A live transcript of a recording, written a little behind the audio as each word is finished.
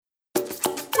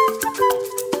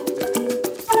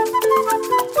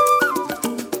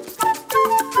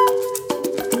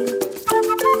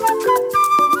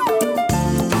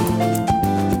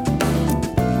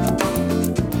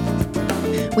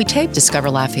We tape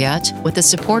Discover Lafayette with the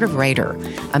support of Raider,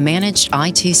 a managed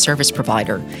IT service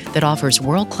provider that offers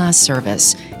world-class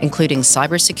service, including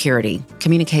cybersecurity,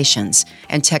 communications,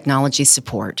 and technology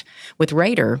support. With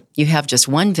Raider, you have just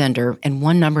one vendor and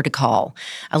one number to call,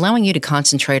 allowing you to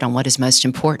concentrate on what is most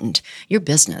important, your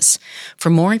business.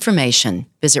 For more information,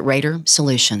 visit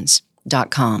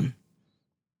RaiderSolutions.com.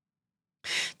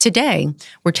 Today,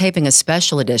 we're taping a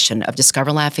special edition of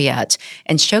Discover Lafayette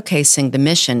and showcasing the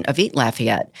mission of Eat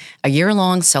Lafayette, a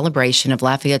year-long celebration of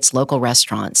Lafayette's local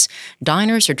restaurants.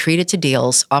 Diners are treated to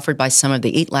deals offered by some of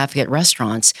the Eat Lafayette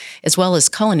restaurants, as well as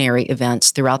culinary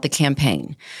events throughout the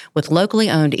campaign, with locally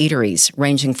owned eateries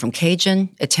ranging from Cajun,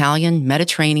 Italian,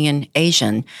 Mediterranean,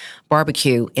 Asian,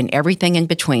 barbecue, and everything in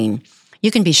between. You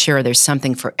can be sure there's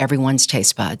something for everyone's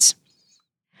taste buds.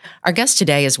 Our guest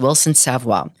today is Wilson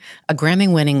Savoy, a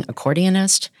Grammy-winning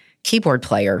accordionist, keyboard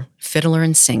player, fiddler,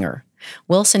 and singer.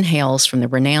 Wilson hails from the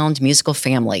renowned musical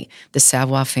family, the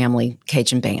Savoy Family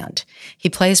Cajun Band. He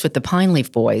plays with the Pine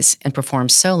Leaf Boys and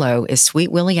performs solo as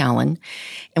Sweet Willie Allen.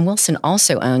 And Wilson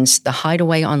also owns the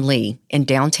Hideaway on Lee in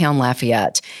downtown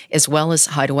Lafayette, as well as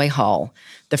Hideaway Hall,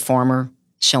 the former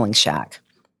Shilling Shack.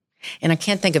 And I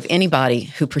can't think of anybody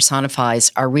who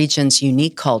personifies our region's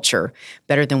unique culture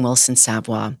better than Wilson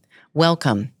Savoy.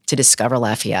 Welcome to Discover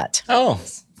Lafayette. Oh,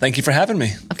 thank you for having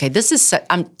me. Okay, this is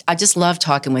I just love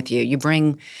talking with you. You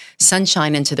bring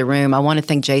sunshine into the room. I want to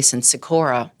thank Jason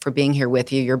Sikora for being here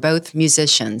with you. You're both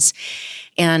musicians.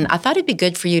 And I thought it'd be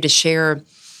good for you to share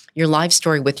your life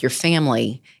story with your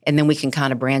family, and then we can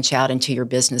kind of branch out into your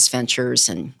business ventures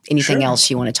and anything else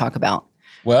you want to talk about.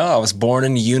 Well, I was born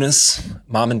in Eunice.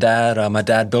 Mom and Dad, my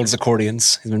dad builds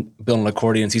accordions. He's been building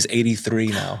accordions. He's 83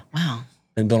 now. Wow.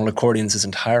 Been building accordions his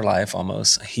entire life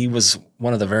almost. He was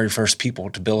one of the very first people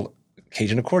to build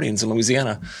Cajun accordions in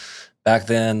Louisiana. Back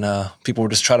then, people would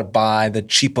just try to buy the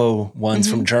cheapo ones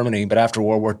from Germany. But after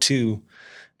World War II,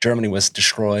 Germany was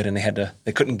destroyed and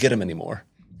they couldn't get them anymore.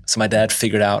 So my dad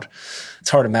figured out, it's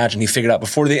hard to imagine, he figured out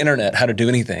before the internet how to do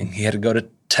anything. He had to go to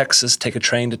Texas, take a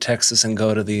train to Texas and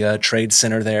go to the trade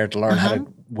center there to learn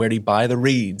where do you buy the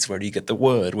reeds, where do you get the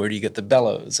wood, where do you get the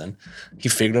bellows, and he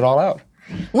figured it all out.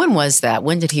 When was that?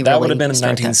 When did he That really would have been in the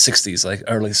start 1960s, like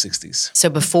early 60s. So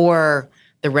before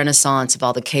the renaissance of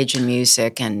all the Cajun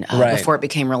music and before it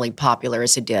became really popular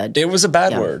as it did. It was a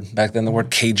bad word back then, the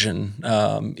word Cajun.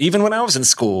 Even when I was in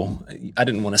school, I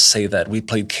didn't want to say that we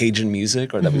played Cajun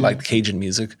music or that we liked Cajun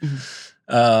music.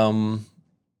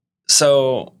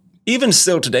 So even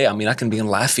still today, I mean, I can be in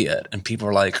Lafayette and people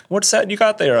are like, what's that you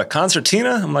got there, a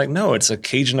concertina? I'm like, no, it's a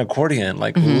Cajun accordion,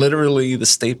 like literally the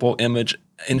staple image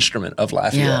instrument of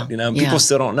Lafayette. You know, people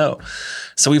still don't know.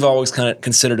 So we've always kind of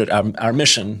considered it our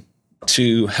mission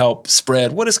to help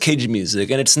spread what is Cajun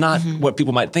music. And it's not what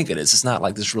people might think it is. It's not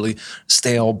like this really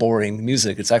stale, boring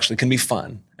music. It's actually can be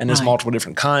fun. And there's multiple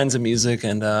different kinds of music.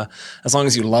 And as long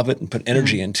as you love it and put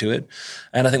energy into it.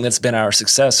 And I think that's been our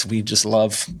success. We just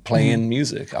love playing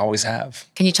music, always have.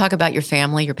 Can you talk about your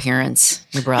family, your parents,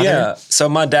 your brother? Yeah. So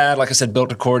my dad, like I said,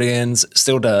 built accordions,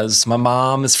 still does. My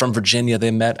mom is from Virginia. They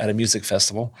met at a music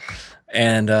festival.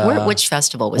 And which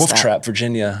festival was Wolf that? Trap,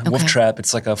 Virginia. Okay. Wolf Trap,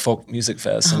 it's like a folk music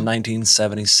fest in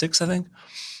 1976, I think.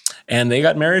 And they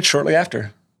got married shortly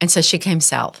after. And so she came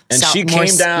south. And she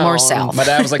came down. More south. My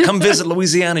dad was like, come visit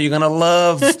Louisiana. You're going to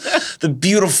love the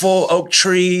beautiful oak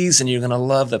trees and you're going to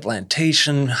love the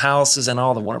plantation houses and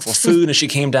all the wonderful food. And she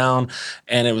came down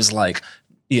and it was like,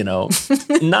 you know,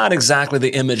 not exactly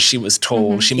the image she was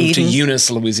told. She moved to Eunice,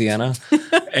 Louisiana.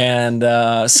 And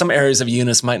some areas of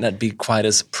Eunice might not be quite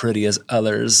as pretty as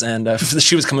others. And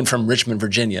she was coming from Richmond,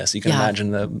 Virginia. So you can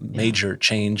imagine the major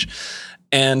change.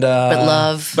 And but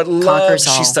love conquers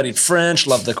all. She studied French,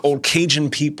 loved the old Cajun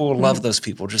people, loved those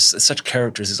people, just such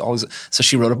characters. So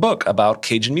she wrote a book about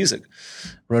Cajun music.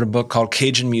 Wrote a book called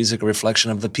Cajun Music, A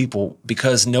Reflection of the People,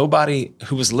 because nobody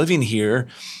who was living here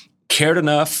cared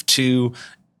enough to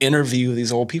interview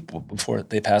these old people before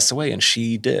they passed away, and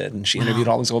she did. And she interviewed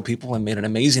all these old people and made an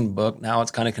amazing book. Now it's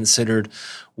kind of considered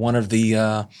one of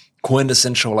the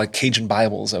quintessential like Cajun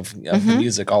Bibles of the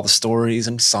music, all the stories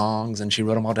and songs, and she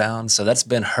wrote them all down. So that's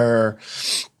been her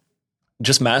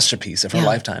just masterpiece of her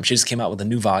lifetime. She just came out with a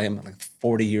new volume like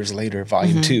 40 years later,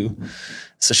 volume 2.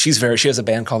 So she has a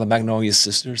band called the Magnolia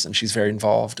Sisters, and she's very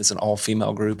involved. It's an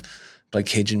all-female group, like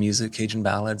Cajun music, Cajun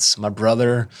ballads. My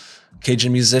brother,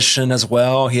 Cajun musician as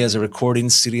well. He has a recording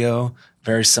studio,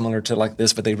 very similar to like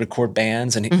this, but they record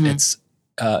bands, and it's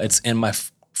in my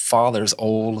father's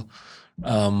old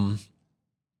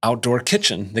outdoor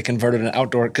kitchen. They converted an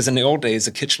outdoor, because in the old days,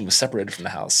 the kitchen was separated from the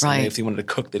house. Right. And if you wanted to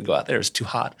cook, they'd go out there. It was too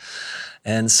hot.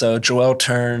 And so Joel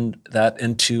turned that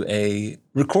into a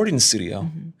recording studio.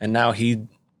 And now he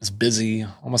is busy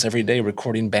almost every day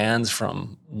recording bands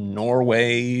from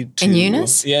Norway to... In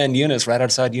Eunice? Yeah, in Eunice, right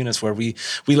outside Eunice, where we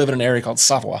live in an area called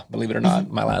Savoy, believe it or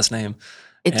not, my last name.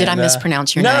 Did I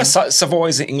mispronounce your name? No, Savoy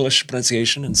is the English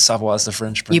pronunciation and Savoy is the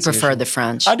French You pronunciation. prefer the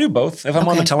French? I do both. If I'm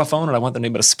on the telephone and I want the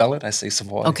name to spell it, I say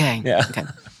Savoy. Okay. Yeah. Okay.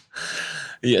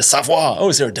 Yeah, Savoy. Oh,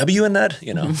 is there a W in that?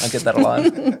 You know, I get that a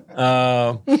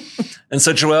lot. And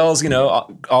so Joel's,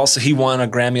 also he won a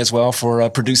Grammy as well for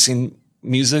producing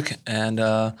music. And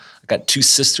I got two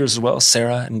sisters as well,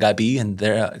 Sarah and Gabi.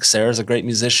 And Sarah's a great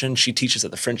musician. She teaches at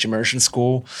the French Immersion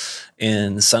School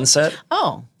in Sunset.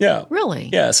 Oh, yeah. Really?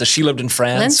 Yeah, so she lived in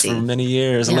France for many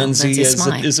years. Yeah, Lindsay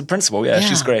is a principal. Yeah,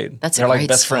 she's great. They're like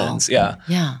best friends. Yeah.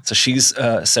 Yeah. So she's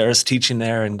Sarah's teaching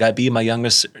there, and Gabi, my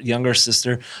younger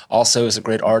sister, also is a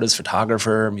great artist,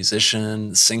 photographer,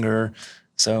 musician, singer.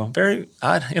 So I'm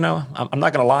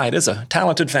not going to lie, it is a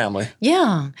talented family.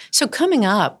 Yeah. So coming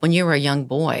up, when you were a young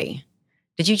boy,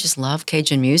 did you just love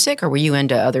Cajun music, or were you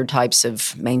into other types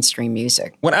of mainstream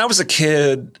music? When I was a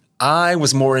kid, I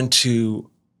was more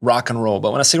into rock and roll.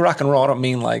 But when I say rock and roll, I don't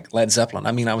mean like Led Zeppelin.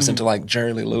 I mean, I was into like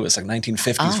Jerry Lee Lewis, like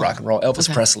 1950s rock and roll,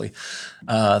 Elvis Presley,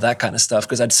 that kind of stuff.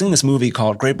 Because I'd seen this movie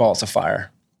called Great Balls of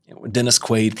Fire. Dennis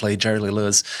Quaid played Jerry Lee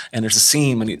Lewis. And there's a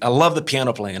scene when I love the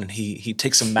piano playing, and he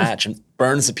takes a match and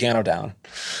burns the piano down.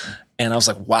 And I was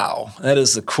like, wow, that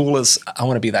is the coolest. I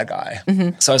want to be that guy.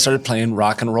 So I started playing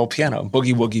rock and roll piano,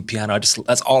 boogie woogie piano.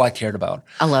 That's all I cared about.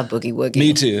 I love boogie woogie.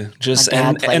 Me too.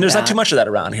 And there's not too much of that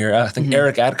around here. I think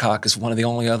Eric Adcock is one of the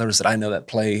only others that I know that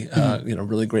play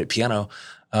really great piano,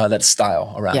 that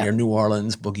style around here. New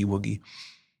Orleans, boogie woogie.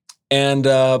 And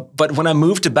but when I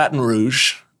moved to Baton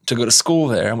Rouge to go to school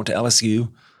there, I went to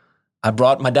LSU.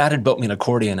 My dad had built me an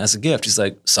accordion as a gift. He's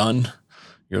like, son,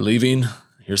 you're leaving.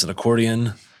 Here's an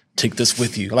accordion. Take this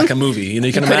with you, like a movie.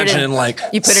 You can imagine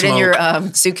you put it in your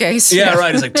suitcase. Yeah,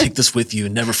 right. It's like, take this with you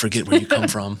and never forget where you come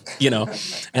from,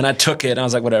 And I took it and I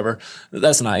was like, whatever,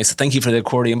 that's nice. Thank you for the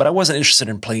accordion. But I wasn't interested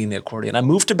in playing the accordion. I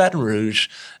moved to Baton Rouge,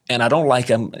 and I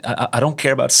don't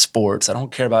care about sports. I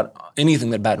don't care about anything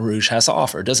that Baton Rouge has to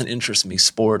offer. It doesn't interest me,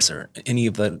 sports or any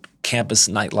of the campus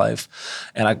nightlife.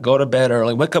 And I go to bed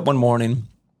early, wake up one morning,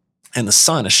 and the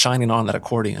sun is shining on that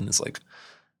accordion. It's like,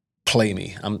 play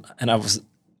me.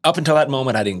 Up until that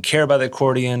moment, I didn't care about the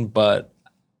accordion, but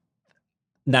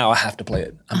now I have to play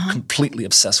it. I'm completely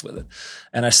obsessed with it.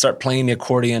 And I start playing the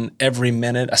accordion every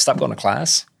minute. I stopped going to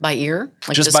class. By ear?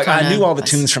 I knew all the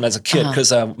tunes from as a kid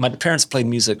because my parents played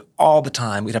music all the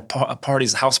time. We'd have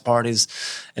parties, house parties,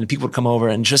 and people would come over.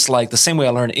 And just like the same way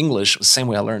I learned English was the same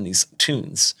way I learned these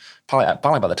tunes.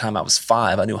 Probably by the time I was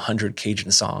 5, I knew 100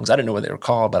 Cajun songs. I didn't know what they were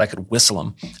called, but I could whistle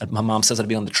them. My mom says I'd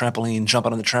be on the trampoline,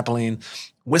 jumping on the trampoline,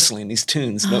 whistling these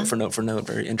tunes, note for note for note,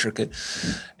 very intricate.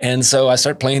 And so I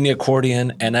start playing the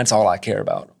accordion, and that's all I care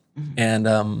about. And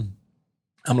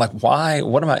I'm like, why?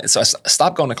 What am I? So I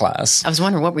stopped going to class. I was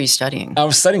wondering, what were you studying? I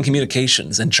was studying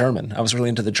communications and German. I was really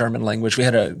into the German language. We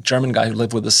had a German guy who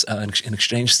lived with us, an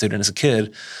exchange student as a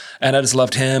kid. And I just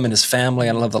loved him and his family,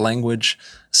 and I loved the language.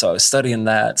 So I was studying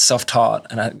that, self-taught,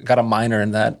 and I got a minor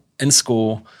in that in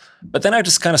school. But then I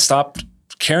just kind of stopped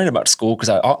caring about school because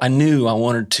I knew I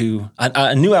wanted to.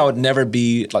 I knew I would never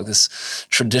be like this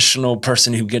traditional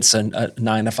person who gets a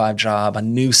 9-to-5 job.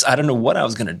 I don't know what I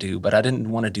was going to do, but I didn't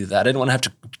want to do that. I didn't want to have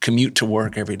to commute to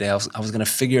work every day. I was going to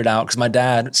figure it out because my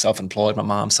dad, self-employed, my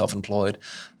mom, self-employed.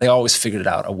 They always figured it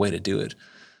out, a way to do it.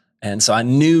 And so I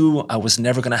knew I was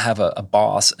never going to have a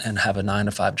boss and have a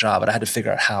 9-to-5 job, but I had to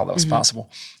figure out how that was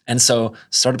possible. And so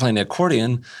started playing the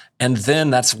accordion, and then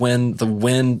that's when the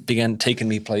wind began taking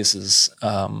me places.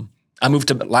 I moved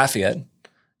to Lafayette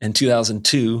in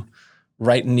 2002,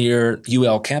 right near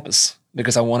UL campus,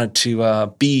 because I wanted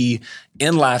to be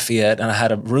in Lafayette, and I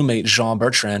had a roommate, Jean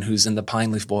Bertrand, who's in the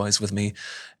Pine Leaf Boys with me.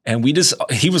 And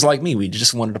he was like me. We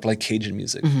just wanted to play Cajun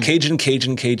music. Cajun,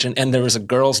 Cajun, Cajun. And there was a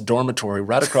girls' dormitory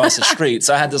right across the street.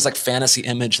 So I had this like fantasy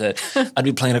image that I'd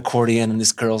be playing accordion and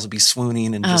these girls would be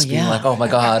swooning and just being like, oh my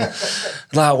God,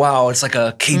 wow, it's like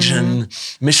a Cajun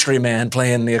mystery man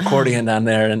playing the accordion down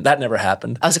there. And that never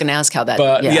happened. I was going to ask how that.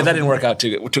 But that didn't work out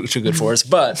too good for us.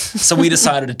 But so we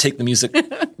decided to take the music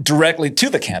directly to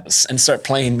the campus and start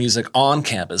playing music on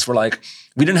campus. We're like,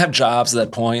 we didn't have jobs at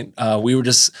that point. Our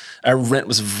rent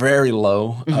was very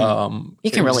low.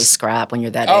 You can really scrap when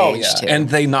you're that age, too. And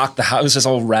they knocked the house. It was this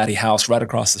old ratty house right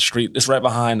across the street. It's right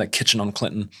behind the kitchen on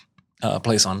Clinton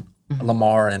place on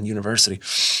Lamar and University.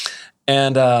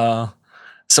 And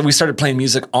So we started playing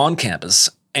music on campus,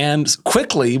 and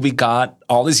quickly we got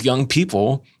all these young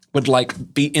people would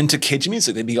like be into Cajun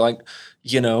music. They'd be like,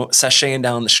 sashaying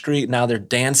down the street. Now they're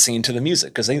dancing to the music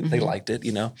because they liked it,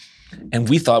 And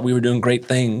we thought we were doing great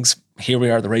things. Here we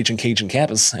are, the Raging Cajun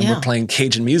campus, and we're playing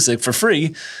Cajun music for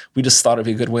free. We just thought it'd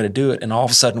be a good way to do it. And all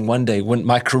of a sudden, one day, when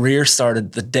my career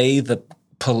started, the day the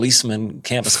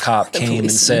campus cop came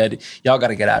and said, "Y'all got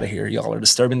to get out of here. Y'all are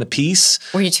disturbing the peace."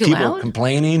 Were you too People loud? were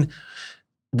complaining.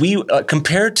 We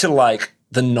compared to like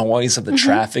the noise of the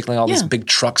traffic, like all these big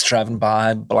trucks driving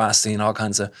by, blasting all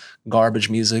kinds of garbage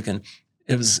music, and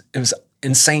it was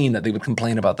insane that they would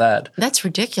complain about that. That's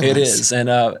ridiculous. It is,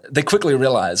 and they quickly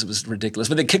realized it was ridiculous.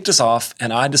 But they kicked us off,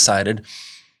 and I decided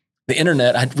the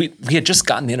internet. We had just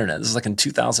gotten the internet. This was like in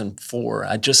 2004.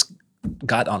 I just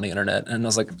got on the internet, and I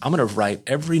was like, I'm going to write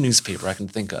every newspaper I can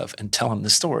think of and tell them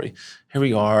the story. Here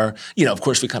we are. Of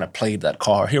course, we kind of played that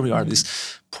card. Here we are,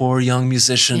 these poor young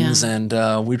musicians, and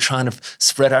we're trying to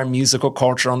spread our musical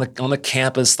culture on the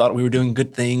campus. Thought we were doing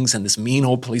good things, and this mean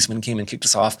old policeman came and kicked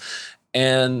us off.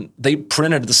 And they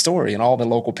printed the story in all the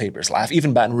local papers.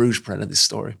 Even Baton Rouge printed this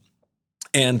story.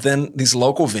 And then these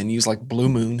local venues like Blue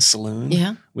Moon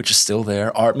Saloon, which is still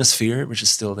there, Artmosphere, which is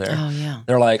still there. Oh, yeah.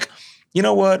 They're like, you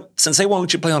know what? Since they won't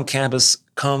let you play on campus,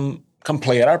 come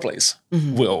play at our place.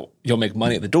 You'll make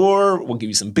money at the door. We'll give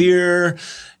you some beer.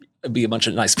 It'll be a bunch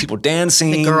of nice people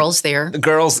dancing. The girls there. The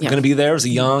girls going to be there as a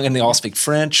young, and they all speak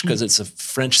French because it's a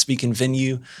French-speaking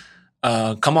venue.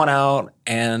 Come on out,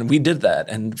 and we did that.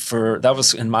 And that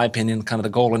was, in my opinion, kind of the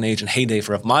golden age and heyday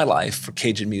of my life for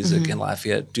Cajun music in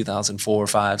Lafayette, 2004,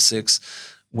 5, 6,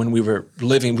 when we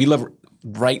lived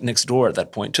right next door at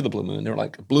that point to the Blue Moon. There were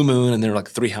like Blue Moon, and there were like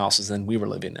 3 houses, and we were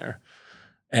living there.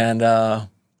 And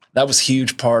that was a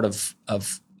huge part of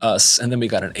us. And then we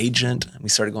got an agent, and we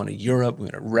started going to Europe. We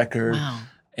had a record. Wow.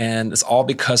 And it's all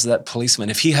because of that policeman.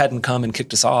 If he hadn't come and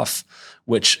kicked us off,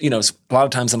 which, a lot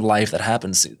of times in life that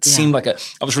happens, it seemed like I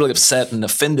was really upset and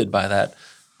offended by that.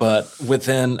 But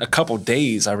within a couple of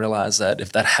days, I realized that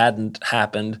if that hadn't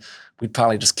happened, we'd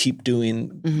probably just keep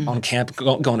doing on campus,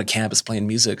 going to campus, playing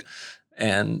music.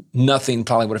 And nothing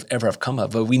probably would have ever come of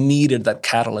it. But we needed that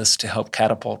catalyst to help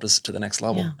catapult us to the next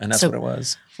level. Yeah. And that's what it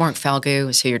was. Mark Falgout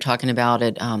is who you're talking about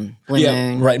at Blue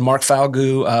Moon. Right. Mark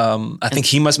Falgout. I think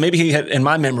maybe he had, in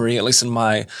my memory, at least in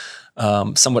my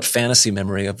somewhat fantasy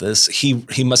memory of this,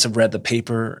 he must have read the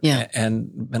paper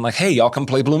and been like, hey, y'all come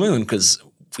play Blue Moon because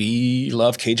we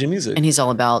love Cajun music. And he's all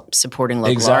about supporting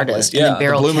local artists. Yeah. And then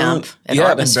Beryl Kemp at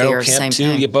Artmosphere, same too.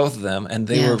 thing. Yeah, both of them. And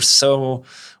they were so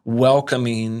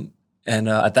welcoming. And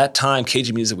at that time,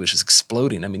 Cajun music was just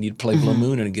exploding. I mean, you'd play Blue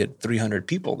Moon and get 300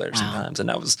 people there sometimes. And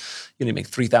that was, you make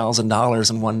 $3,000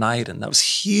 in one night. And that was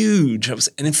huge. That was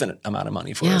an infinite amount of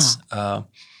money for us.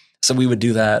 So we would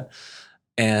do that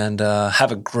and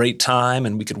have a great time,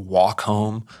 and we could walk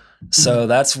home. So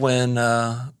that's when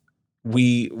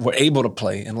we were able to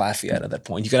play in Lafayette at that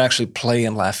point. You could actually play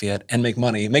in Lafayette and make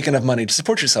enough money to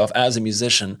support yourself as a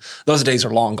musician. Those days are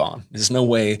long gone. There's no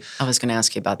way. I was going to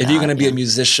ask you about that. If you're going to be a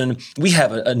musician, we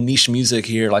have a niche music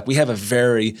here. Like we have a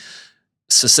very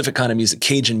specific kind of music,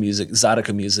 Cajun music,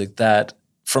 Zydeco music, that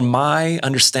from my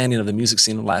understanding of the music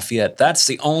scene in Lafayette, that's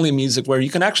the only music where you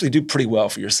can actually do pretty well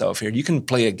for yourself here. You can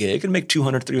play a gig and make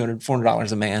 $200, $300,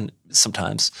 $400 a man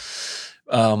sometimes.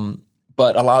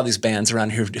 But a lot of these bands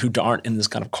around here who aren't in this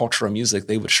kind of cultural music,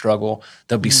 they would struggle.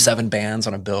 There'll be 7 bands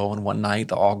on a bill in one night.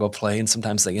 They'll all go play, and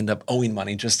sometimes they end up owing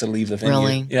money just to leave the venue.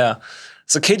 Really? Yeah.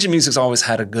 So Cajun music's always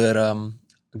had a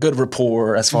good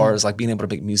rapport as far as like being able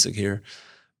to make music here.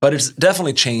 But it's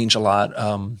definitely changed a lot.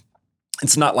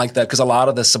 It's not like that because a lot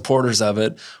of the supporters of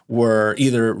it were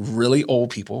either really old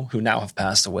people who now have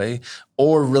passed away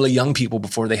or really young people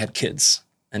before they had kids.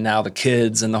 And now the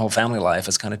kids and the whole family life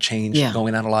has kind of changed,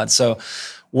 going out a lot. So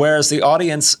whereas the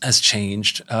audience has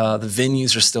changed, the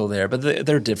venues are still there, but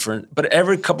they're different. But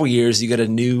every couple of years, you get a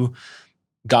new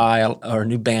guy or a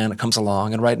new band that comes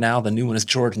along. And right now, the new one is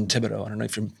Jordan Thibodeau. I don't know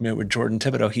if you're familiar with Jordan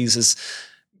Thibodeau. He's this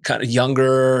kind of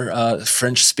younger,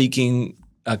 French-speaking,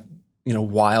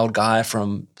 wild guy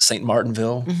from St.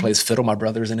 Martinville, plays fiddle. My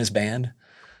brother's in his band.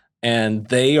 And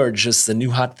they are just the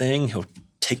new hot thing. He'll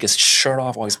take his shirt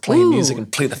off while he's playing music and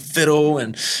play the fiddle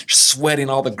and sweating.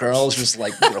 All the girls just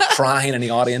like crying in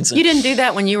the audience. And you didn't do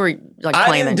that when you were like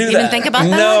playing. I didn't do that. You didn't think about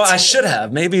that? No, I should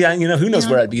have. Maybe who knows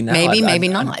where I'd be now? Maybe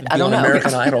not. I don't know.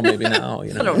 American Idol maybe now.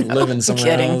 Living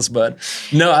somewhere else. But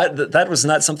no, that was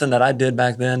not something that I did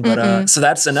back then. But so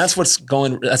that's what's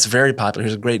going. That's very popular.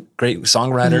 He's a great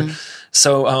songwriter.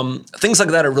 So things like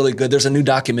that are really good. There's a new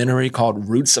documentary called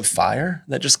Roots of Fire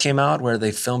that just came out where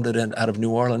they filmed it out of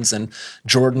New Orleans, and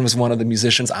Jordan was one one of the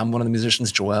musicians. I'm one of the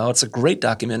musicians, Joel. It's a great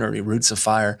documentary, Roots of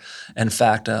Fire. In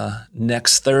fact,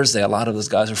 next Thursday, a lot of those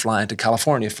guys are flying to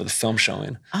California for the film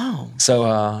showing. Oh. So,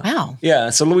 wow. Yeah,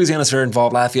 so Louisiana's very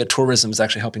involved. Lafayette Tourism is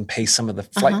actually helping pay some of the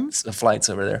flights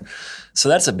over there. So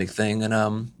that's a big thing.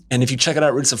 And if you check it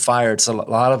out, Roots of Fire, it's a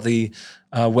lot of the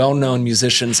well-known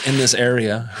musicians in this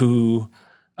area who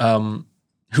are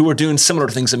doing similar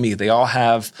things to me. They all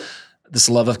have this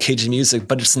love of Cajun music,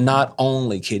 but it's not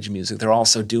only Cajun music. They're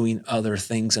also doing other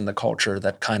things in the culture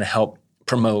that kind of help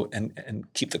promote and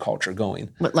keep the culture going.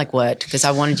 Like what? Because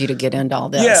I wanted you to get into all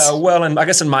this. Yeah, well, and I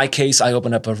guess in my case, I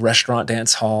opened up a restaurant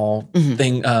dance hall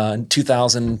thing in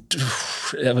 2000.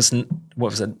 It was,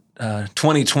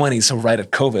 2020, so right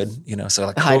at COVID, so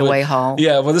like the COVID. Hideaway Hall.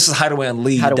 Yeah, well, this is Hideaway on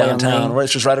Lee downtown, Lee.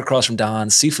 It's just right across from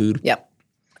Don's Seafood. Yep.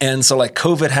 And so like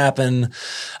COVID happened,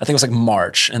 I think it was like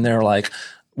March, and they're like,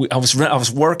 I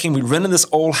was working, we rented this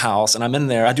old house, and I'm in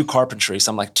there, I do carpentry,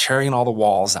 so I'm like tearing all the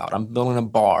walls out. I'm building a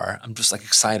bar. I'm just like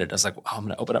excited. I was like, I'm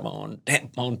going to open up my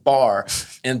own bar.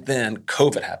 And then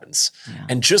COVID happens. Yeah.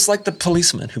 And just like the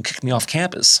policeman who kicked me off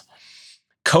campus,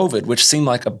 COVID, which seemed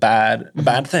like a bad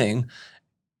thing,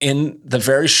 in the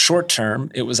very short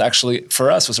term, it was actually,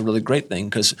 for us, was a really great thing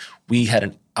because we had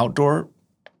an outdoor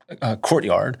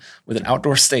courtyard with an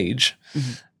outdoor stage.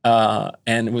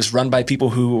 And it was run by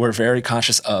people who were very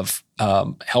conscious of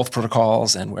health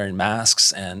protocols and wearing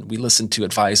masks. And we listened to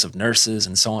advice of nurses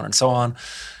and so on and so on.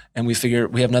 And we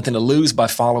figured we have nothing to lose by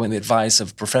following the advice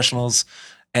of professionals.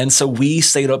 And so we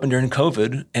stayed open during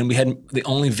COVID, and we had the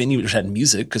only venue which had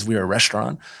music because we were a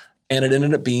restaurant. And it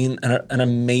ended up being an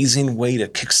amazing way to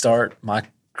kickstart my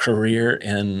career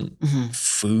in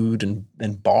food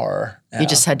and bar. You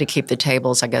just had to keep the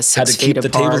tables, I guess, 6 feet apart. Had to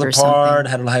keep the tables apart.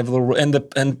 Had to have a little,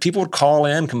 and people would call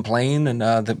in, complain, and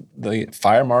the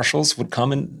fire marshals would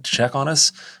come and check on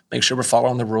us, make sure we're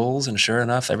following the rules. And sure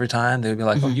enough, every time they would be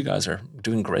like, "Oh, you guys are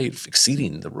doing great,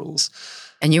 exceeding the rules."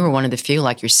 And you were one of the few,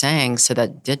 like you're saying, so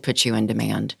that did put you in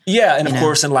demand. Yeah, and of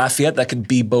course in Lafayette that could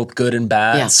be both good and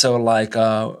bad. Yeah. So like.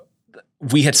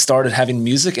 We had started having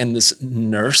music, and this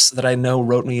nurse that I know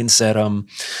wrote me and said,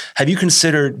 have you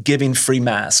considered giving free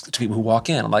masks to people who walk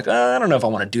in? I'm like, I don't know if I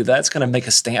want to do that. It's going to make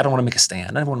a stand. I don't want to make a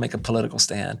stand. I don't want to make a political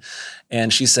stand.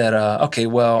 And she said, okay,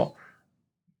 well,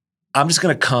 I'm just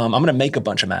going to come. I'm going to make a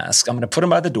bunch of masks. I'm going to put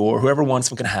them by the door. Whoever wants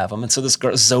them can have them. And so this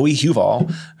girl, Zoe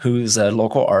Huval, who's a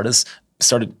local artist,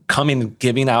 started coming and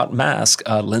giving out masks.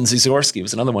 Lindsay Zorski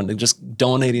was another one. They're just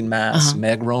donating masks.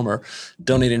 Meg Romer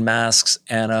donating masks.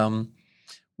 And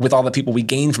with all the people we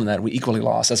gained from that, we equally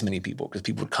lost as many people because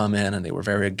people would come in and they were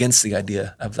very against the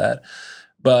idea of that.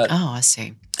 But I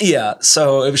see. Yeah,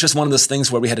 so it was just one of those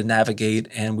things where we had to navigate,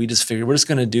 and we just figured we're just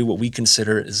going to do what we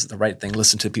consider is the right thing,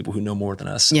 listen to people who know more than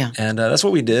us. Yeah. And that's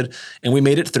what we did, and we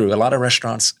made it through. A lot of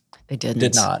restaurants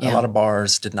did not. Yeah. A lot of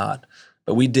bars did not.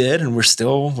 But we did, and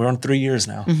we're on 3 years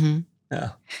now.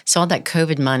 Yeah. So all that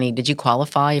COVID money, did you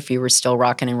qualify if you were still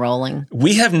rocking and rolling?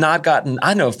 We have not gotten,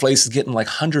 I know of places getting like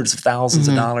hundreds of thousands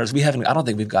of dollars. I don't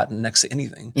think we've gotten next to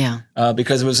anything. Yeah.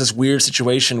 Because it was this weird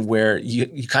situation where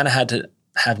you kind of had to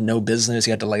have no business.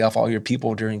 You had to lay off all your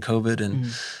people during COVID, and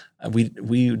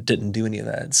we didn't do any of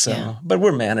that. So, but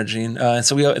we're managing.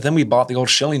 So we bought the old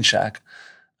Shilling Shack.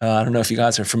 I don't know if you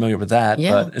guys are familiar with that,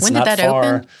 but it's not far. When did that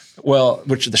open? Well,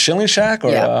 which the Shilling Shack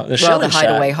or the Shilling Shack?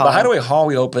 Hideaway Hall. The Hideaway Hall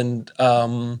we opened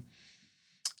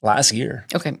last year.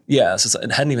 Okay. Yeah, so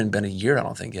it hadn't even been a year, I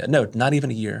don't think yet. No, not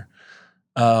even a year.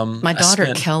 My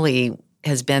daughter Kelly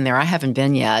has been there. I haven't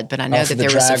been yet, but I know that there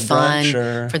was a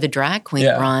fun for the drag queen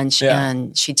brunch,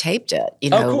 and she taped it.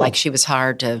 Cool. Like she was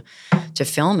hired to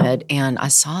film it, and I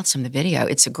saw some of the video.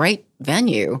 It's a great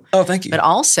venue. Oh, thank you. But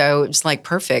also, it's like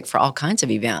perfect for all kinds of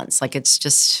events. Like it's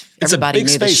just everybody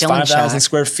knew the Shilling Shack. 5,000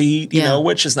 square feet, you know,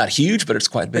 which is not huge, but it's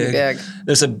quite big. Pretty big.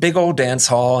 There's a big old dance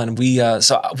hall, and we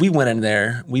went in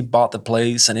there. We bought the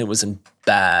place, and it was in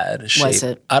bad shape. Was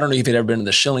it? I don't know if you'd ever been to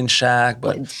the Shilling Shack,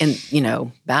 but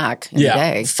back in the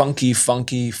day, funky,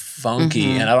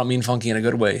 and I don't mean funky in a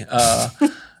good way.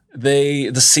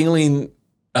 The ceiling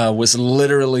was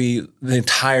literally the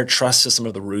entire truss system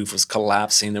of the roof was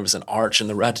collapsing. There was an arch, and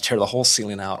they had to tear the whole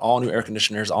ceiling out. All new air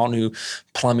conditioners, all new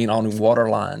plumbing, all new water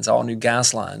lines, all new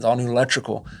gas lines, all new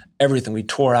electrical, everything. We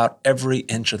tore out every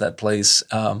inch of that place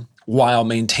while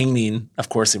maintaining, of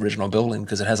course, the original building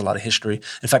because it has a lot of history.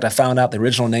 In fact, I found out the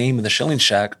original name of the Shilling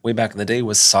Shack way back in the day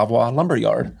was Savoy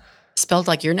Lumberyard. Spelled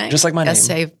like your name? Just like my name.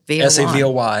 S-A-V-O-Y.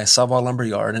 S-A-V-O-Y, Savoy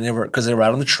Lumberyard. And because they were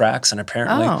out on the tracks, and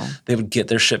apparently they would get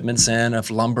their shipments in of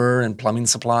lumber and plumbing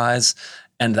supplies.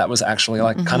 And that was actually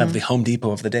like kind of the Home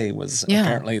Depot of the day was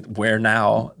apparently where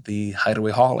now the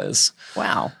Hideaway Hall is.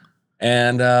 Wow.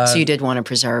 And So you did want to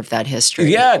preserve that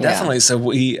history. yeah, definitely. So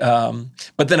we,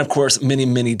 but then of course,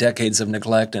 many decades of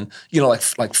neglect, and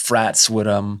like frats would,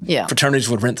 fraternities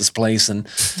would rent this place, and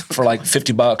for like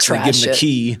 $50, they give them the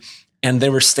key, and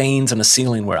there were stains on the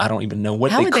ceiling where I don't even know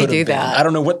what they could have been. That? I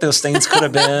don't know what those stains could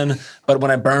have been, but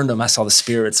when I burned them, I saw the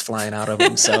spirits flying out of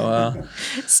them. So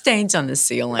stains on the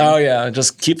ceiling. Oh yeah,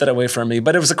 just keep that away from me.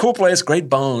 But it was a cool place, great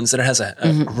bones, and it has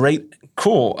a great,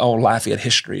 cool old Lafayette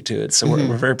history to it. So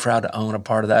we're very proud to own a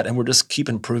part of that, and we're just keep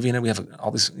improving it. We have all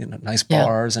these nice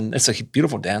bars, and it's a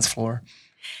beautiful dance floor.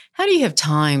 How do you have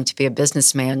time to be a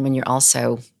businessman when you're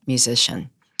also a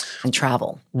musician and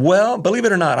travel? Well, believe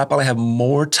it or not, I probably have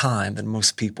more time than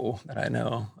most people that I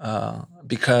know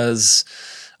because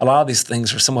a lot of these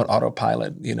things are somewhat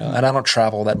autopilot, and I don't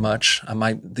travel that much. I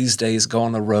might these days go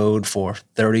on the road for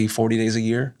 30, 40 days a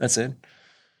year. That's it.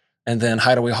 And then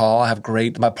Hideaway Hall, I have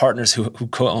my partners who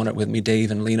co-own it with me,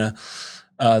 Dave and Lena,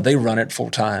 they run it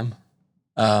full time.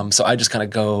 So I just kind of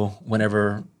go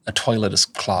whenever a toilet is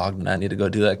clogged and I need to go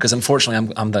do that. Because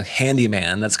unfortunately, I'm the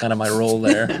handyman. That's kind of my role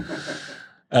there.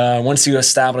 Once you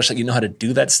establish that you know how to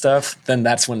do that stuff, then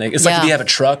that's when it's like if you have a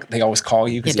truck, they always call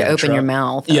you. You have to open your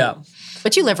mouth. Yeah.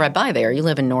 But you live right by there. You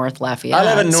live in North Lafayette.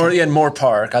 I live in Moore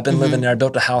Park. I've been living there. I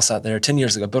built a house out there 10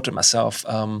 years ago. I built it myself.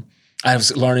 I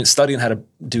was studying how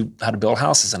to build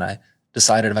houses, and I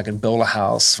decided if I could build a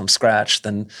house from scratch,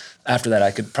 then after that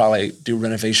I could probably do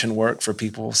renovation work for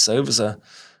people. So it was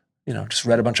just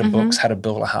read a bunch of books how to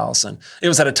build a house, and it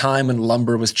was at a time when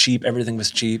lumber was cheap, everything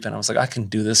was cheap, and I was like, I can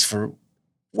do this for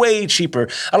way cheaper.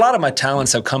 A lot of my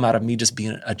talents have come out of me just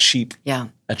being a cheap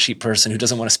person who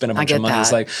doesn't want to spend a bunch of money.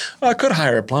 It's like, I could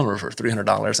hire a plumber for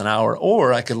 $300 an hour,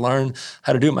 or I could learn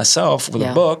how to do it myself with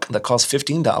a book that costs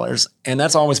 $15. And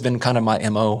that's always been kind of my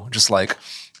MO, just like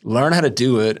learn how to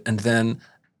do it and then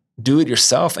do it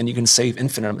yourself, and you can save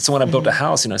infinite. So when I built a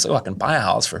house, I said, I can buy a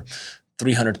house for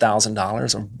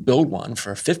 $300,000 or build one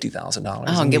for $50,000.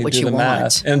 Oh, and get what you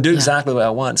want. And do exactly what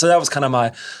I want. So that was kind of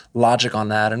my logic on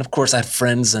that. And of course, I had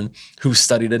friends who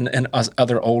studied and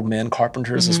other old men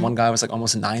carpenters. This one guy was like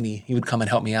almost 90. He would come and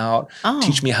help me out,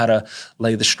 teach me how to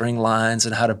lay the string lines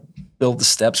and how to build the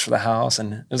steps for the house.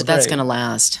 And it was great. That's going to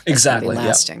last. Exactly. That's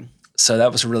lasting. So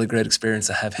that was a really great experience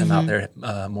to have him out there,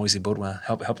 Moisey Baudouin,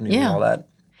 helping me do all that.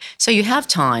 So you have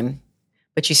time,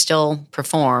 but you still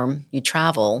perform, you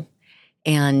travel.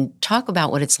 And talk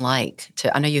about what it's like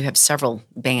I know you have several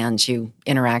bands you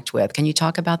interact with. Can you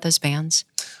talk about those bands?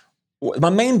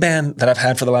 My main band that I've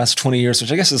had for the last 20 years,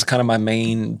 which I guess is kind of my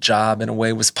main job in a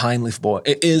way, was Pine Leaf Boys.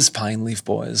 It is Pine Leaf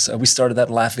Boys. We started that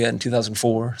in Lafayette in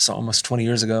 2004, so almost 20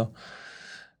 years ago.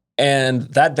 And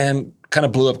that band kind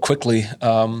of blew up quickly.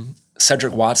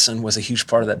 Cedric Watson was a huge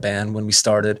part of that band when we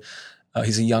started.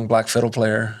 He's a young black fiddle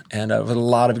player and with a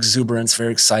lot of exuberance,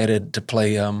 very excited to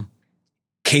play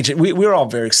Cajun. We were all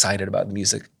very excited about the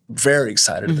music, very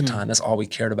excited at the time. That's all we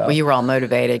cared about. Well, you were all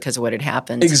motivated because of what had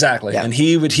happened. Exactly. Yeah. And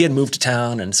he had moved to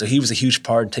town, and so he was a huge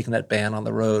part in taking that band on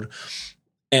the road.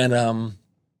 And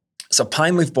so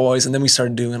Pine Leaf Boys, and then we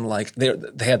started doing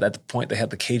they had at the point they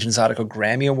had the Cajun Zydeco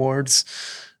Grammy Awards.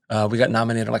 We got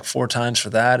nominated like 4 times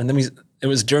for that, and then it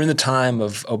was during the time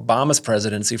of Obama's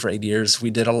presidency for 8 years.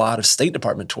 We did a lot of State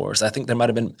Department tours. I think there might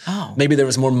have been maybe there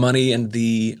was more money in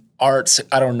the arts.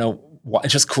 I don't know.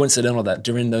 It's just coincidental that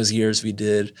during those years we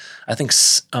did, I think,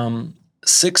 6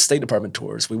 State Department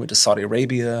tours. We went to Saudi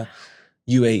Arabia,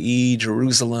 UAE,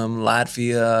 Jerusalem,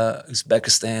 Latvia,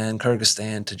 Uzbekistan,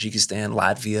 Kyrgyzstan, Tajikistan,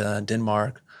 Latvia,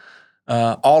 Denmark,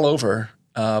 all over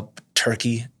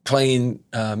Turkey, playing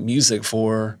music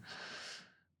for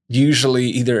usually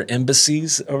either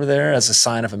embassies over there as a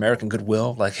sign of American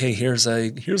goodwill. Like, hey, here's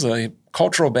a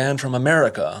cultural band from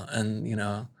America,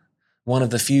 and one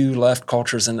of the few left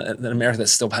cultures in America that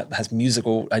still has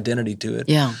musical identity to it.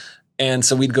 Yeah. And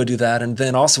so we'd go do that. And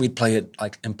then also we'd play at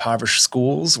like impoverished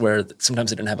schools where sometimes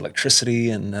they didn't have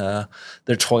electricity and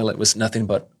their toilet was nothing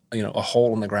but, a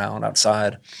hole in the ground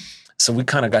outside. So we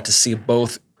kind of got to see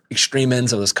both extreme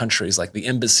ends of those countries, like the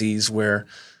embassies where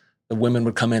the women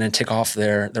would come in and take off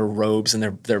their robes and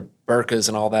their burqas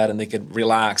and all that, and they could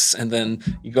relax. And then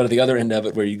you go to the other end of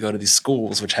it where you go to these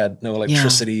schools which had no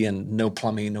electricity and no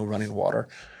plumbing, no running water.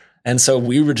 And so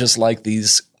we were just like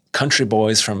these country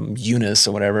boys from Eunice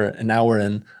or whatever, and now we're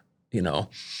in,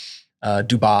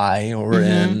 Dubai or we're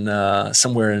in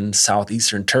somewhere in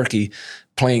southeastern Turkey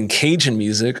playing Cajun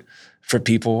music for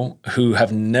people who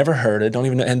have never heard it, don't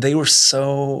even know. And they were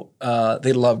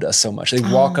they loved us so much.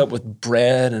 They'd walk up with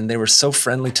bread and they were so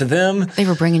friendly to them. They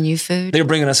were bringing you food? They were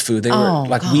bringing us food. They were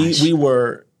like, we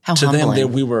were, how to humbling.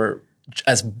 them, we were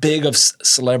as big of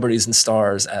celebrities and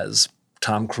stars as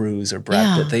Tom Cruise or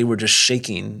Brad Pitt, they were just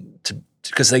shaking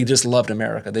because they just loved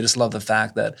America. They just loved the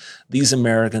fact that these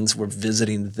Americans were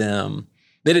visiting them.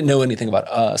 They didn't know anything about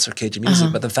us or Cajun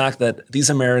music, but the fact that these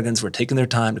Americans were taking their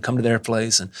time to come to their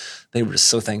place, and they were just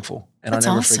so thankful. And I'll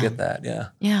never forget that. Yeah.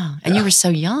 Yeah. And you were so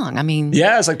young. I mean.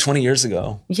 Yeah, it's like 20 years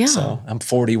ago. Yeah. So I'm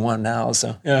 41 now.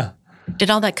 So yeah. Did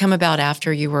all that come about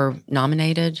after you were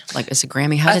nominated? Like as a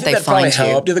Grammy? How did they that find probably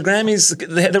you? helped. Yeah, the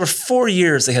Grammys, there were 4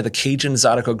 years they had the Cajun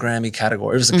Zydeco Grammy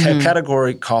category. It was a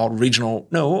category called regional.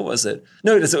 No, what was it?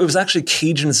 No, it was actually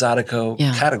Cajun Zydeco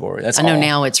category. That's I know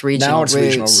now it's regional Now it's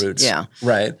roots. regional roots. Yeah.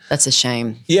 Right. That's a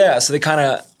shame. Yeah, so they kind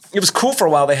of, it was cool for a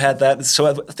while they had that. So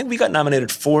I think we got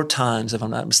nominated 4 times, if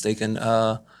I'm not mistaken,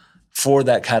 for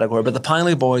that category. But the Pine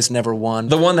Leaf Boys never won.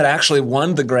 The one that actually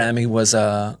won the Grammy was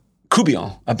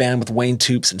Coubion, a band with Wayne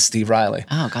Toops and Steve Riley.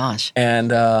 Oh, gosh.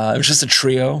 And it was just a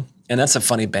trio, and that's a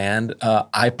funny band.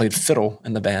 I played fiddle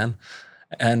in the band.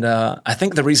 And I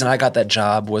think the reason I got that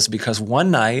job was because one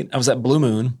night I was at Blue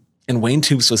Moon, and Wayne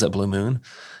Toops was at Blue Moon.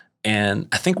 And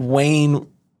I think Wayne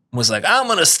was like, I'm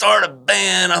going to start a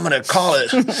band. I'm going to call it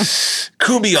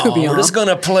Coubion. We're just going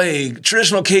to play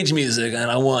traditional Cajun music, and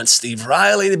I want Steve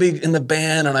Riley to be in the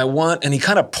band, and he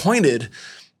kind of pointed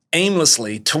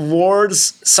aimlessly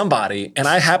towards somebody, and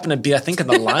I happened to be, I think, in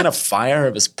the line of fire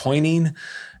of his pointing,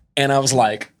 and I was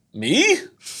like, me?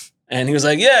 And he was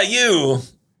like, yeah, you,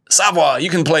 Savoy, you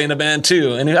can play in the band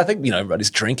too. And I think,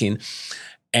 everybody's drinking.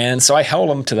 And so I held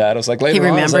him to that. I was like, later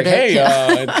on, I was like, hey,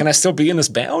 can I still be in this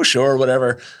band? Oh, sure,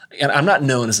 whatever. And I'm not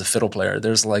known as a fiddle player.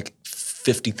 There's like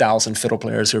 50,000 fiddle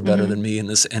players who are better than me in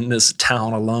this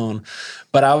town alone.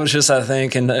 But I was just, I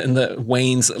think, in the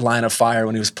Wayne's line of fire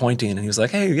when he was pointing, and he was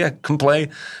like, hey, yeah, come play.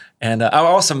 And I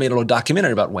also made a little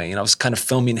documentary about Wayne. I was kind of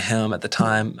filming him at the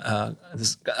time.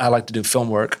 I like to do film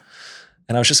work.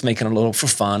 And I was just making for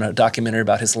fun, a documentary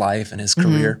about his life and his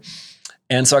career.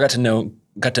 And so I got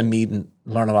to meet and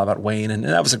learn a lot about Wayne, and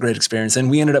that was a great experience. And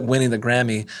we ended up winning the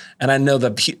Grammy. And I know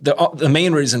the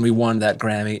main reason we won that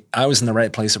Grammy, I was in the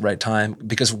right place at the right time,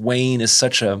 because Wayne is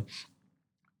such a,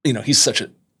 he's such a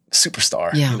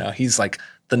superstar. Yeah. He's like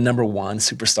the number one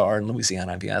superstar in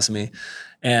Louisiana, if you ask me.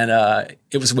 And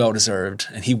it was well deserved.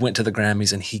 And he went to the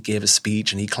Grammys and he gave a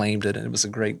speech and he claimed it, and it was a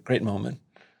great, great moment.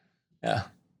 Yeah.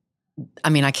 I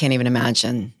mean, I can't even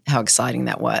imagine how exciting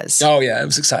that was. Oh, yeah, it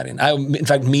was exciting. In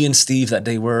fact, me and Steve that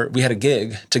day we had a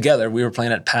gig together. We were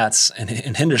playing at Pat's in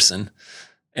Henderson,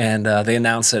 and they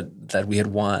announced that we had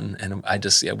won, and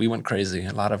we went crazy.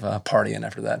 A lot of partying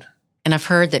after that. And I've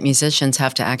heard that musicians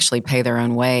have to actually pay their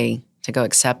own way to go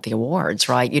accept the awards,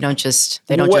 right? They don't just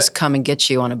come and get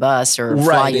you on a bus or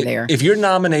fly you there. If you're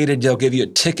nominated, they'll give you a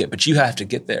ticket, but you have to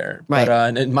get there. Right.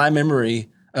 But in my memory,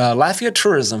 Lafayette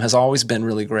Tourism has always been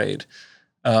really great,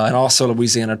 and also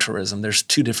Louisiana Tourism. There's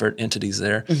 2 different entities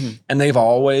there, and they've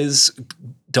always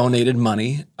donated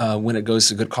money when it goes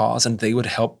to good cause, and they would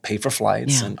help pay for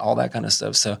flights and all that kind of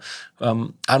stuff. So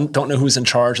I don't know who's in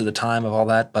charge at the time of all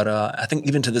that, but I think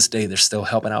even to this day, they're still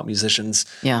helping out musicians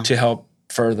to help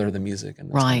further the music and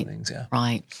those kind of things. Yeah.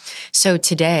 Right. So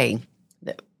today,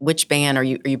 which band are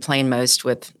you playing most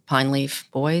with? Pine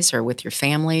Leaf Boys, or with your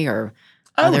family, or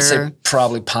I would say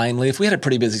probably Pine Leaf. We had a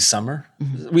pretty busy summer.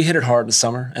 We hit it hard this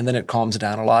summer, and then it calms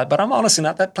down a lot. But I'm honestly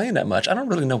not playing that much. I don't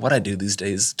really know what I do these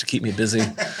days to keep me busy.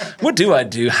 What do I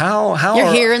do? How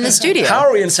You're here in the studio. How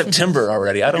are we in September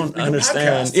already? I don't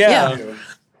understand. Yeah.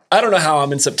 I don't know how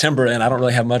I'm in September, and I don't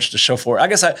really have much to show for it. I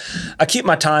guess I keep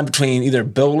my time between either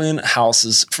building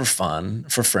houses for fun,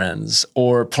 for friends,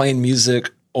 or playing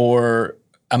music, or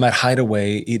I'm at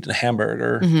Hideaway eating a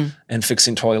hamburger and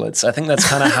fixing toilets. I think that's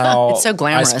kind of how it's so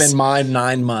glamorous. I spend my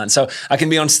 9 months. So I can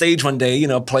be on stage one day,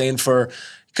 playing for,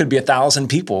 could be 1,000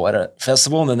 people at a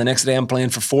festival, and then the next day I'm playing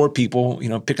for 4 people,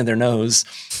 picking their nose,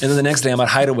 and then the next day I'm at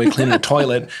Hideaway cleaning a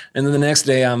toilet, and then the next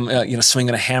day I'm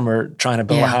swinging a hammer trying to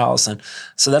build a house, and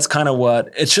so that's kind of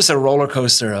it's just a roller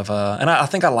coaster of and I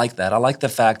think I like that. I like the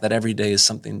fact that every day is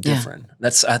something different.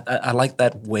 I like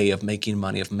that way of making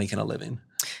money, of making a living.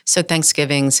 So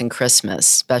Thanksgivings and Christmas,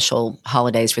 special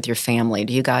holidays with your family,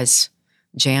 do you guys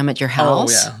jam at your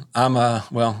house? Oh,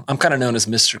 yeah. I'm kind of known as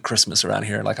Mr. Christmas around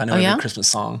here. Like, I know every Christmas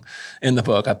song in the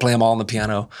book. I play them all on the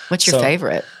piano. What's your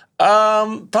favorite?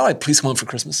 Probably Please Come Home for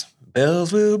Christmas.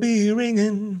 Bells will be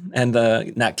ringing. And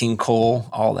Nat King Cole,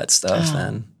 all that stuff.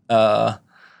 And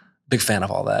big fan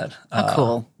of all that.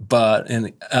 Cool. But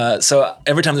so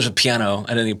every time there's a piano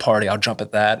at any party, I'll jump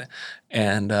at that.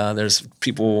 And there's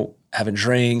people having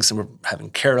drinks and we're having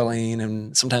caroling,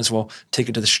 and sometimes we'll take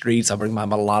it to the streets. I'll bring my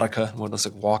melodica. We'll just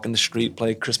like walk in the street,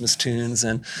 play Christmas tunes.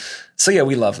 And so, yeah,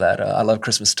 we love that. I love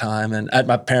Christmas time. And at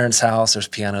my parents' house, there's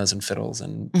pianos and fiddles.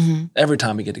 And every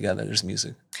time we get together, there's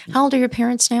music. How old are your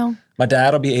parents now? My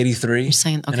dad will be 83 You're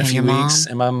saying, okay, in a few your weeks.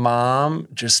 mom? And my mom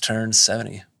just turned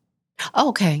 70. Oh,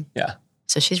 okay. Yeah.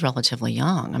 So she's relatively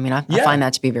young. I mean, I Yeah. find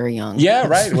that to be very young. Yeah,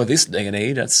 right. Well, this day and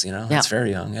age, that's, Yeah. that's very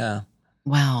young. Yeah.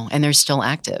 Wow. And they're still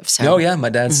active. So. Oh, yeah. My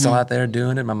dad's still out there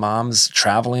doing it. My mom's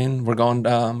traveling. We're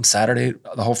going Saturday,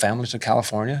 the whole family, to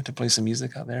California to play some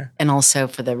music out there. And also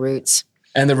for the Roots.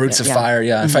 And the Roots of Fire,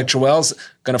 yeah. In fact, Joelle's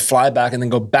going to fly back and then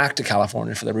go back to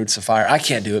California for the Roots of Fire. I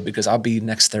can't do it because I'll be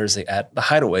next Thursday at the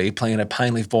Hideaway playing a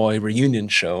Pine Leaf Boy reunion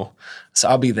show. So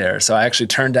I'll be there. So I actually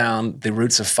turned down the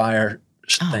Roots of Fire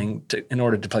thing in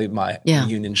order to play my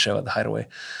reunion show at the Hideaway.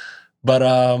 But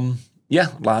yeah,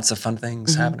 lots of fun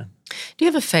things happening. Do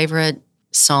you have a favorite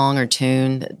song or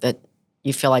tune that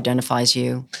you feel identifies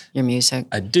you, your music?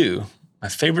 I do. My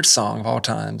favorite song of all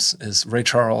times is Ray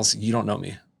Charles' You Don't Know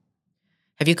Me.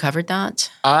 Have you covered that?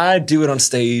 I do it on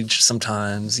stage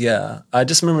sometimes, yeah. I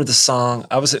just remember the song.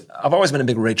 I've always been a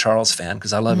big Ray Charles fan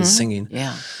because I love his singing.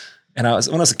 Yeah. And when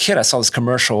I was a kid, I saw this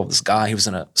commercial of this guy. He was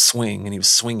in a swing and he was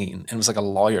swinging. And it was like a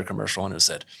lawyer commercial. And it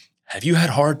said, "Have you had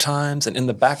hard times?" And in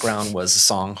the background was the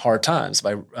song Hard Times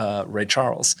by Ray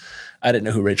Charles. I didn't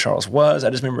know who Ray Charles was. I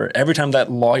just remember every time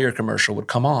that lawyer commercial would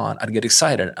come on, I'd get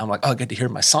excited. I'm like, oh, I get to hear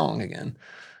my song again.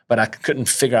 But I couldn't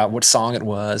figure out what song it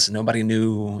was. Nobody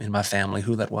knew in my family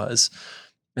who that was.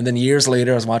 And then years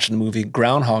later, I was watching the movie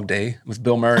Groundhog Day with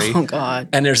Bill Murray. Oh, God.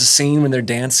 And there's a scene when they're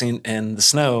dancing in the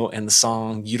snow and the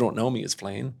song You Don't Know Me is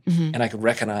playing. And I could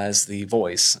recognize the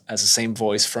voice as the same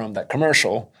voice from that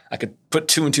commercial. I could put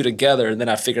two and two together, and then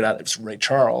I figured out it was Ray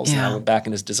Charles. And I went back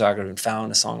in his discography and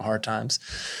found the song Hard Times.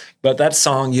 But that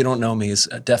song, You Don't Know Me, is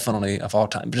definitely, of all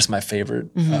time, just my favorite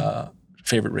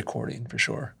favorite recording for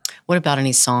sure. What about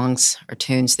any songs or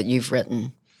tunes that you've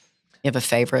written? You have a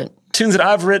favorite? Tunes that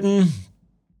I've written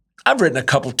a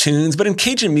couple tunes, but in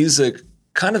Cajun music,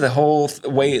 kind of the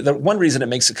one reason it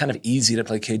makes it kind of easy to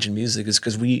play Cajun music is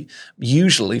because we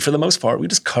usually, for the most part, we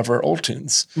just cover old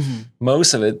tunes.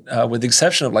 Most of it, with the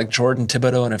exception of like Jordan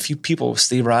Thibodeau and a few people,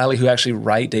 Steve Riley, who actually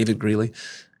write, David Greeley,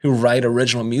 who write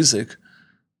original music.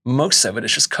 Most of it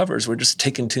is just covers. We're just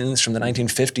taking tunes from the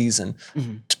 1950s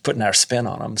and putting our spin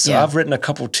on them. So I've written a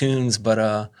couple tunes, but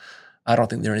I don't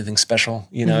think they're anything special.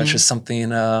 It's just something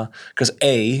because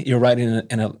A, you're writing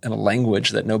in a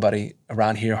language that nobody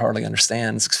around here hardly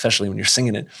understands, especially when you're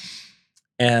singing it.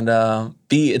 And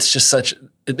B, it's just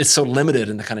it's so limited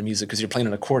in the kind of music because you're playing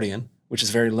an accordion, which is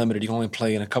very limited. You can only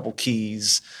play in a couple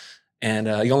keys. And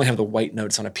you only have the white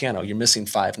notes on a piano. You're missing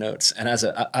 5 notes. And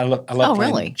I love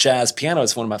playing jazz piano.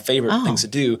 It's one of my favorite things to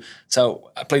do. So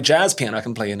I play jazz piano. I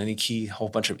can play in any key, a whole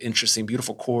bunch of interesting,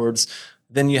 beautiful chords.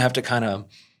 Then you have to kind of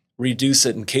reduce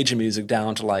it in Cajun music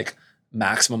down to like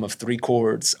maximum of 3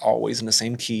 chords, always in the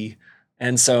same key.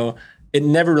 And so it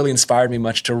never really inspired me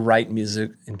much to write music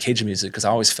in Cajun music because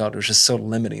I always felt it was just so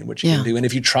limiting what you can do. And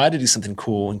if you try to do something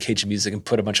cool in Cajun music and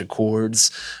put a bunch of chords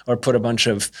or put a bunch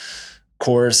of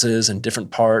choruses and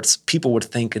different parts, people would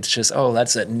think it's just, oh,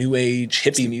 that's that new age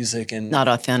hippie music and not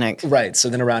authentic. Right. So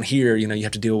then around here, you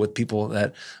have to deal with people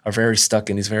that are very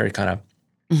stuck in these very kind of,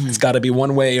 it's got to be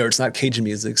one way or it's not Cajun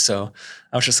music. So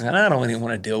I was just like, I don't really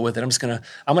want to deal with it. I'm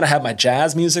going to have my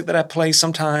jazz music that I play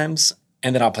sometimes,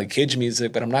 and then I'll play Cajun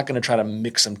music, but I'm not going to try to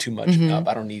mix them too much up.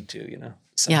 I don't need to,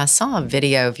 So. Yeah, I saw a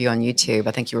video of you on YouTube.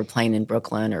 I think you were playing in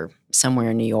Brooklyn or somewhere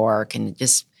in New York, and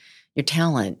just your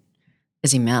talent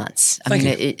is immense. I mean,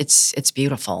 it's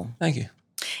beautiful. Thank you.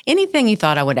 Anything you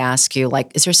thought I would ask you,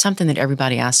 like, is there something that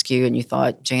everybody asks you and you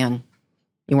thought, Jan,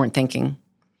 you weren't thinking?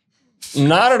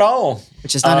 Not at all.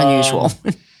 Which is not unusual.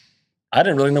 I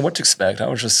didn't really know what to expect. I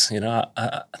was just,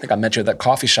 I think I met you at that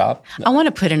coffee shop. I want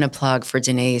to put in a plug for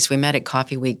Denise. We met at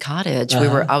Coffee Week Cottage.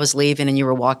 I was leaving and you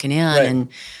were walking in and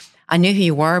I knew who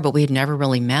you were, but we had never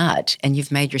really met. And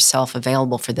you've made yourself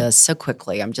available for this so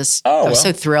quickly. I was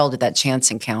so thrilled at that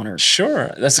chance encounter.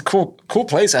 Sure. That's a cool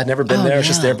place. I'd never been there. I was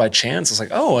just there by chance. I was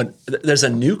like, and there's a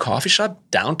new coffee shop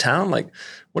downtown? Like,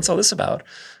 what's all this about?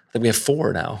 I think we have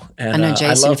 4 now. And, I know,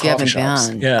 Jason, I love if you haven't shops.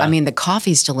 been. Yeah. I mean, the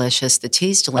coffee's delicious. The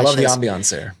tea's delicious. I love the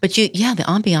ambiance there. But the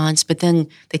ambiance. But then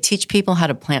they teach people how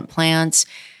to plant plants.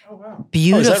 Oh, wow.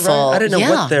 Beautiful. Is that right? I didn't know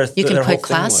what their you can their put whole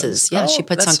classes. thing was. Yeah, she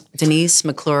puts on Denise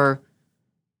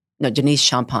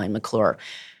Champagne McClure.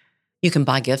 You can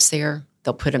buy gifts there.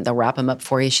 They'll wrap them up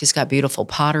for you. She's got beautiful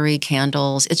pottery,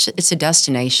 candles. It's a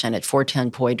destination at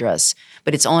 410 Poydras,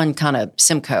 but it's on kind of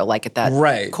Simcoe, like at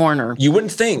that corner. You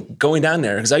wouldn't think going down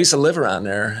there, because I used to live around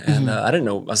there, and I didn't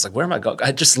know. I was like, where am I going?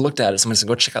 I just looked at it. Somebody said,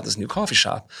 go check out this new coffee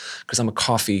shop, because I'm a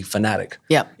coffee fanatic.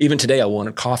 Yeah. Even today, I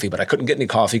wanted coffee, but I couldn't get any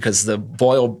coffee because the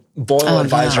boil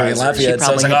advisory in Lafayette.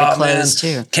 So I was like, oh man,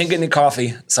 can't get any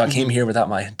coffee. So I came here without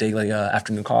my daily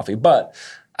afternoon coffee. But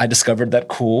I discovered that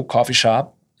cool coffee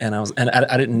shop. And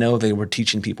I didn't know they were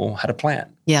teaching people how to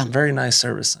plant. Yeah. Very nice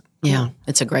service. Cool. Yeah.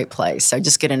 It's a great place. So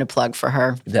just getting a plug for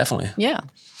her. Definitely. Yeah.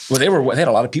 Well, they had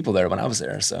a lot of people there when I was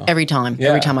there. So every time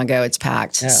I go, it's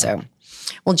packed. Yeah. So,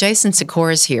 well, Jason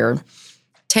Sikora's here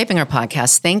taping our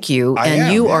podcast. Thank you.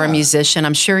 You are a musician.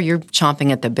 I'm sure you're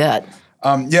chomping at the bit.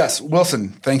 Yes, Wilson,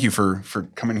 thank you for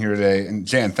coming here today. And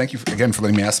Jan, thank you again for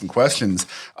letting me ask some questions.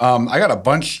 I got a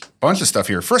bunch of stuff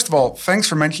here. First of all, thanks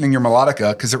for mentioning your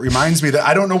melodica, because it reminds me that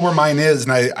I don't know where mine is,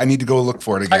 and I need to go look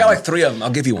for it again. I got like 3 of them.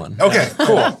 I'll give you one. Okay,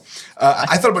 cool.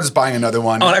 I thought about just buying another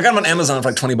one. Oh, I got them on Amazon for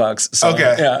like $20. So,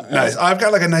 okay, yeah, nice. I've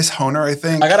got like a nice Honer, I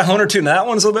think. I got a Honer too. Now that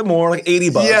one's a little bit more, like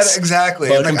 $80. Yeah, exactly.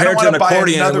 But compared to an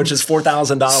accordion, which is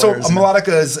 $4,000. So a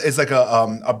melodica is like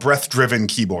a breath-driven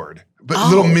keyboard. But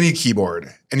little mini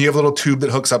keyboard, and you have a little tube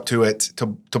that hooks up to it to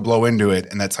blow into it,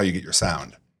 and that's how you get your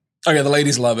sound. Oh yeah, the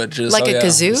ladies love it. Just like a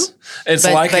kazoo? It's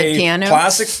like a piano?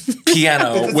 Plastic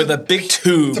piano with a big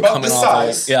tube coming off of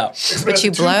it. Yeah, but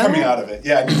you blow coming out of it.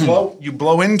 Yeah, you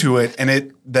blow into it,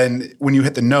 and then when you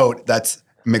hit the note, that's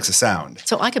makes a sound.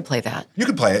 So I could play that. You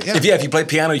could play it. Yeah. If you play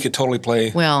piano, you could totally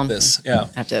play this. Yeah.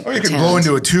 Or you could blow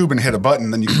into a tube and hit a button,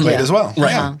 then you can play it as well.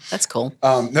 Right. Yeah. That's cool.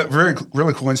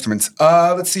 Really cool instruments.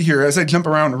 Let's see here. As I jump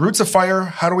around, Roots of Fire.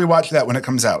 How do we watch that when it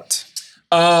comes out?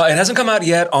 It hasn't come out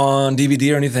yet on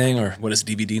DVD or anything, or what is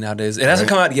DVD nowadays? It hasn't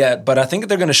come out yet, but I think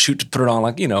they're going to shoot to put it on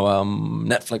like,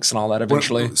 Netflix and all that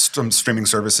eventually. Some streaming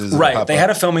services. Right. They had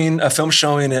a film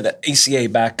showing at ACA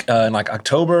back in like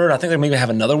October. I think they maybe have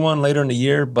another one later in the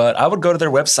year, but I would go to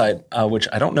their website, which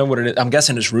I don't know what it is. I'm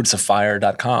guessing it's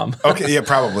rootsoffire.com. Okay, yeah,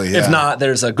 probably. Yeah. If not,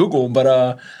 there's a Google,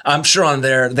 but I'm sure on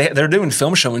there, they're doing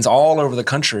film showings all over the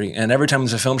country, and every time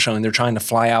there's a film showing, they're trying to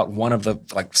fly out one of the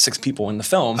like 6 people in the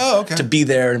film to be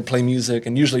there and play music,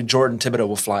 and usually Jordan Thibodeau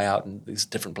will fly out in these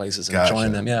different places and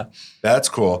join them. Yeah, that's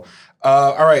cool.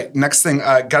 All right, next thing,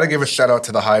 got to give a shout out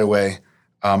to the Hideaway.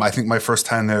 I think my first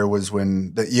time there was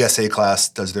when the ESA class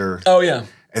does their. Oh yeah.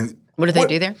 And what do they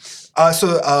do there?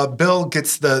 So Bill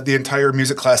gets the entire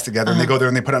music class together, and they go there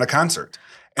and they put on a concert.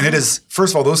 And it is,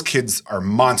 first of all, those kids are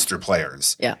monster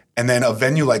players. Yeah. And then a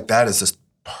venue like that is just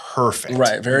perfect.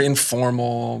 Right. Very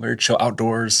informal, very chill,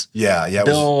 outdoors. Yeah.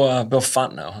 Bill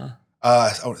Fontenot, huh?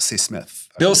 I want to say Smith.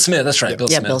 Bill Smith, that's right. Yeah. Bill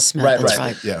Smith. Bill Smith.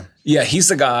 Right. Yeah. Yeah, he's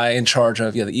the guy in charge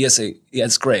of the ESA. Yeah,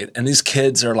 it's great. And these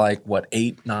kids are like, what,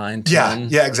 8, 9, 10?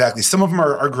 Yeah, exactly. Some of them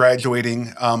are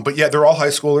graduating. But yeah, they're all high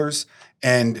schoolers.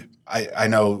 And I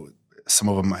know some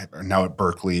of them are now at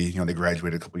Berkeley. They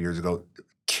graduated a couple years ago.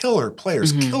 Killer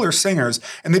players, killer singers,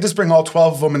 and they just bring all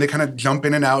 12 of them, and they kind of jump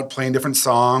in and out playing different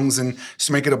songs, and just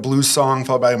make it a blues song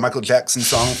followed by a Michael Jackson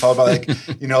song, followed by like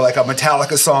like a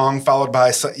Metallica song, followed by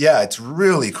it's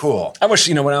really cool. I wish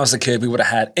when I was a kid we would have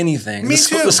had anything. Me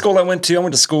too. The school I went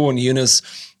to school in Eunice,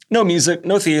 no music,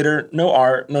 no theater, no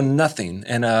art, no nothing,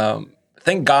 and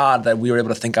thank God that we were able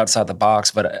to think outside the box,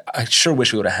 but I sure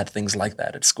wish we would have had things like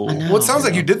that at school. Well, it sounds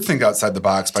like you did think outside the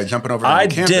box by jumping over to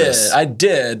the campus. I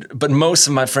did, but most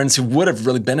of my friends who would have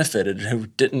really benefited, who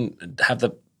didn't have the,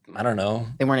 I don't know.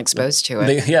 They weren't exposed to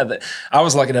it. I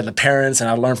was lucky to have the parents, and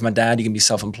I learned from my dad you can be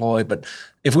self-employed, but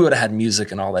if we would have had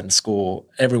music and all that in school,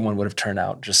 everyone would have turned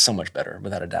out just so much better,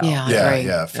 without a doubt.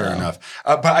 Yeah, fair enough.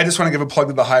 But I just want to give a plug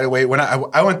to the Hideaway. When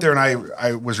I went there and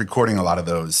I was recording a lot of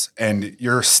those, and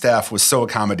your staff was so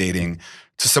accommodating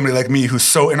to somebody like me who's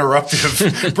so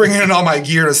interruptive, bringing in all my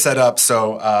gear to set up.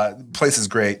 So the place is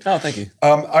great. Oh, thank you.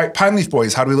 All right, Pine Leaf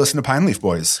Boys. How do we listen to Pine Leaf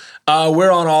Boys? We're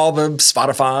on all the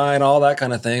Spotify and all that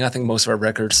kind of thing. I think most of our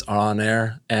records are on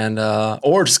there. And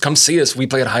or just come see us. We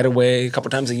play at Hideaway a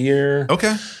couple times a year.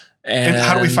 Okay. And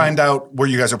how do we find out where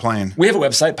you guys are playing? We have a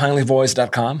website,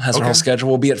 pineleafboys.com, has our whole schedule.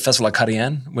 We'll be at Festival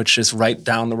Cajun, which is right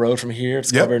down the road from here.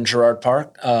 It's over in Girard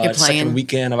Park. Second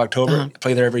weekend of October.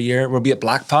 Play there every year. We'll be at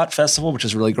Black Pot Festival, which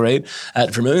is really great, at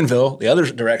Vermilionville, the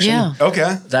other direction. Yeah.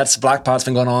 Okay. That's Black Pot's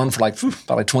been going on for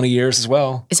about 20 years as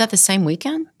well. Is that the same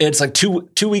weekend? It's like two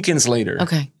weekends later.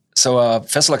 Okay. So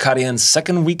Festival Cajun's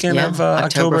second weekend of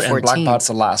October, and Black Pot's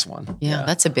the last one. Yeah,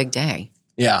 that's a big day.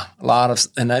 Yeah, a lot of,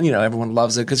 and then, everyone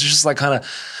loves it because it's just like kind of,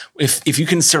 if you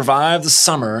can survive the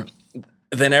summer,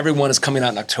 then everyone is coming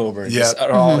out in October. And just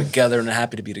are all together and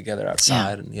happy to be together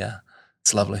outside. And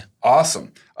It's lovely.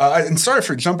 Awesome. And sorry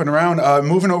for jumping around.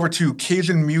 Moving over to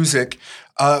Cajun music.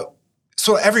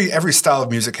 So every style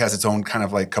of music has its own kind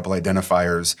of like couple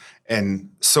identifiers. And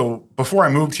so before I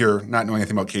moved here, not knowing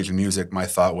anything about Cajun music, my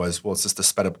thought was, well, it's just a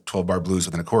sped up 12-bar blues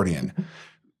with an accordion.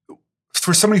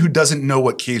 For somebody who doesn't know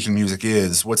what Cajun music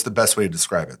is, what's the best way to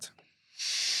describe it?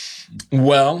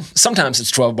 Well, sometimes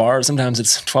it's 12 bars, sometimes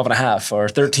it's 12 and a half or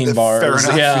 13 bars. Fair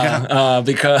enough, yeah.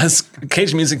 Because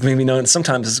Cajun music may be known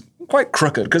sometimes as quite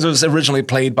crooked because it was originally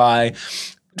played by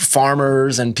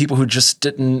farmers and people who just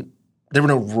didn't, there were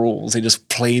no rules. They just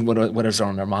played whatever's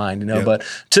on their mind, Yeah. But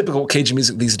typical Cajun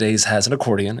music these days has an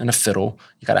accordion and a fiddle.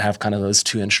 You got to have kind of those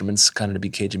two instruments kind of to be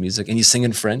Cajun music. And you sing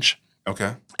in French.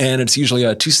 Okay. And it's usually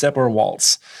a two-step or a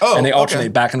waltz. Oh, and they alternate okay.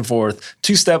 back and forth.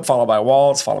 Two-step followed by a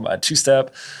waltz, followed by a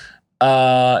two-step.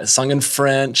 Sung in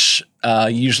French,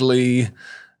 usually.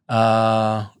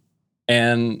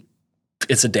 And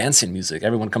it's a dancing music.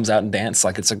 Everyone comes out and dance.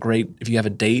 Like it's a great, if you have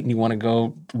a date and you want to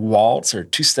go waltz or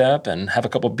two-step and have a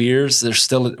couple beers, there's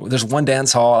one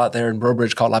dance hall out there in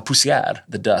Brobridge called La Poussière,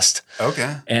 the dust.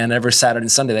 Okay. And every Saturday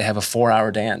and Sunday they have a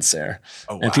 4-hour dance there.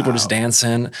 Oh, And people are just wow.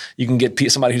 dancing. You can get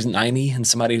somebody who's 90 and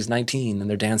somebody who's 19 and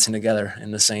they're dancing together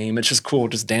in the same. It's just cool,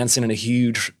 just dancing in a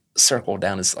huge circle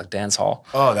down this like dance hall.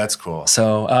 Oh, that's cool.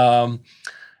 So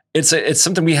it's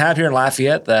something we have here in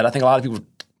Lafayette that I think a lot of people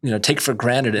take for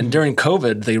granted. And during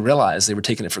COVID, they realized they were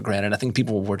taking it for granted. I think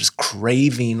people were just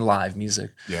craving live music.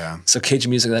 Yeah. So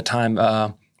Cajun music at that time,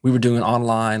 we were doing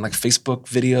online like Facebook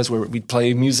videos where we'd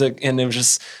play music, and there was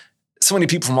just so many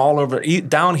people from all over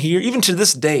down here. Even to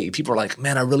this day, people are like,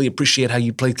 "Man, I really appreciate how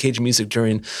you played Cajun music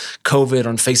during COVID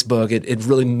on Facebook. It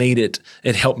really made it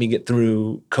helped me get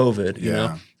through COVID." You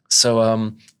know.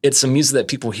 So it's some music that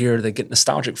people hear they get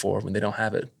nostalgic for when they don't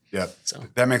have it. Yeah. So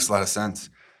That makes a lot of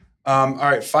sense. All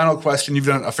right, final question. You've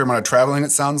done a fair amount of traveling, it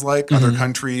sounds like, other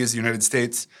countries, United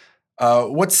States.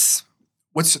 What's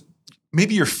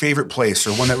maybe your favorite place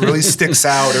or one that really sticks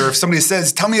out? Or if somebody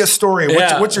says, tell me a story,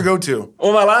 what's your go-to?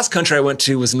 Well, my last country I went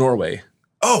to was Norway.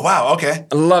 Oh, wow, okay.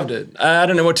 I loved it. I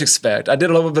didn't know what to expect. I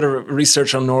did a little bit of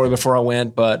research on Norway before I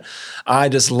went, but I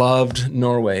just loved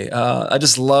Norway. I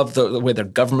just love the way their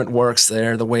government works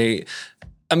there, their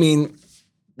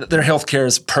healthcare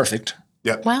is perfect.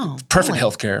 Yep. Wow. Perfect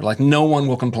really? healthcare. Like no one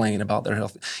will complain about their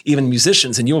health. Even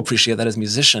musicians, and you'll appreciate that as a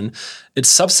musician, it's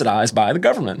subsidized by the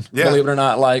government. Yeah. Believe it or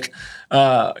not.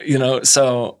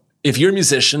 So if you're a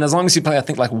musician, as long as you play, I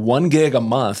think like one gig a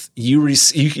month,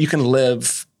 you can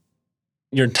live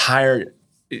your entire.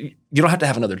 You don't have to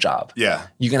have another job. Yeah.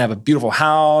 You can have a beautiful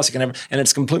house. And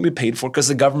it's completely paid for because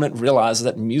the government realizes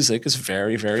that music is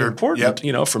very, very important.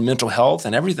 Yep. For mental health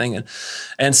and everything.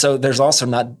 And so there's also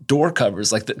not door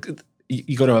covers like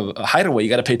you go to a hideaway, you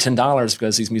got to pay $10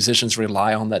 because these musicians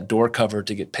rely on that door cover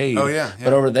to get paid. Oh, yeah.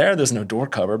 But over there's no door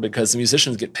cover because the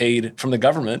musicians get paid from the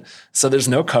government. So there's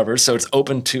no cover. So it's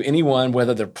open to anyone,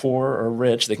 whether they're poor or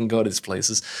rich, they can go to these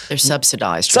places. They're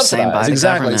subsidized, you're saying, by the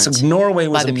exactly. government. So Norway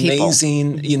was by the people.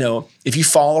 amazing. If you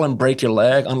fall and break your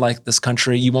leg, unlike this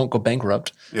country, you won't go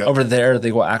bankrupt. Yep. Over there,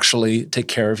 they will actually take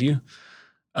care of you.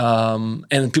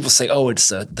 And people say, "Oh, it's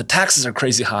the taxes are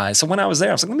crazy high." So when I was there,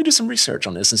 I was like, "Let me do some research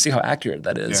on this and see how accurate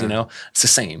that is." Yeah. It's the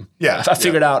same. Yeah, I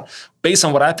figured out based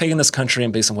on what I pay in this country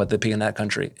and based on what they pay in that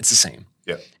country, it's the same.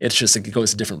 Yeah. It's just it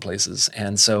goes to different places.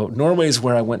 And so Norway is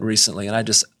where I went recently, and I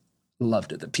just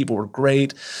loved it. The people were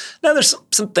great. Now there's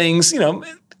some things,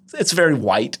 it's very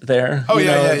white there. Oh,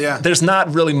 yeah. There's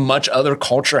not really much other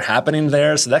culture happening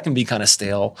there, so that can be kind of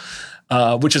stale.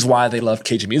 Which is why they love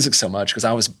Cajun music so much, because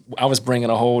I was bringing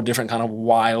a whole different kind of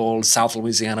wild South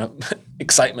Louisiana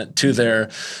excitement to their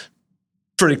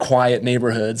pretty quiet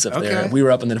neighborhoods up there. We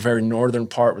were up in the very northern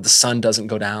part where the sun doesn't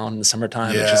go down in the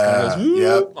summertime. Yeah. It just kind of goes,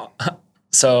 whoop. Yep.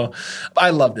 So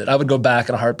I loved it. I would go back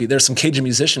in a heartbeat. There's some Cajun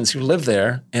musicians who live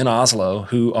there in Oslo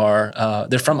who are,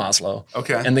 they're from Oslo.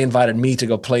 Okay. And they invited me to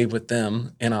go play with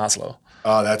them in Oslo.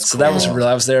 Oh, that's So cool. that was real.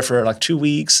 I was there for like 2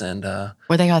 weeks, and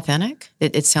Were they authentic?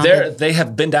 It sounded. they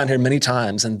have been down here many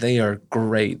times, and they are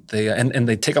great. They and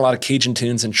they take a lot of Cajun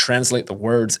tunes and translate the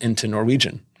words into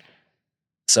Norwegian.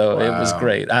 So it was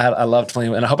great. I loved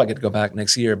playing, and I hope I get to go back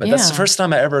next year. But that's the first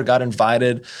time I ever got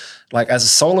invited, like as a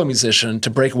solo musician,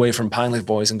 to break away from Pine Leaf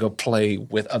Boys and go play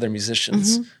with other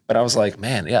musicians. Mm-hmm. But I was like,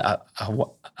 man,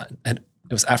 it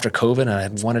was after COVID, and I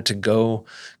had wanted to go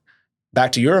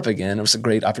back to Europe again. It was a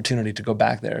great opportunity to go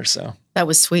back there. So That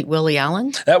was Sweet Willie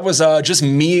Allen? that was just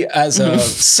me as a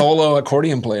solo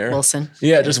accordion player. Wilson.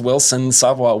 Yeah, just Wilson,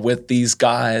 Savoy with these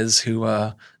guys who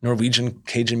Norwegian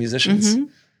Cajun musicians. Mm-hmm.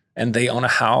 And they own a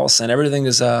house, and everything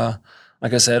is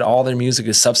like I said, all their music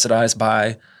is subsidized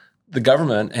by the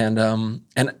government. And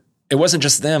it wasn't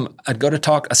just them. I'd go to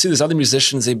talk. I see these other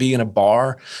musicians. They'd be in a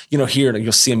bar. Here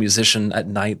you'll see a musician at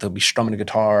night. They'll be strumming a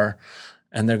guitar,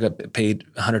 and they're going to get paid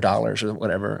 $100 or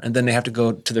whatever. And then they have to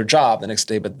go to their job the next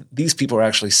day. But these people are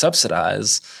actually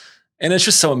subsidized. And it's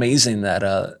just so amazing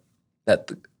that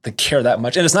they care that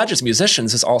much. And it's not just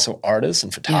musicians. It's also artists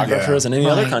and photographers and any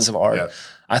other kinds of art. Yeah.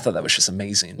 I thought that was just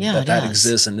amazing that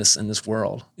exists in this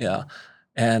world. Yeah.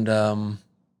 And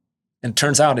it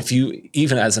turns out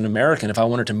even as an American, if I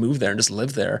wanted to move there and just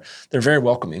live there, they're very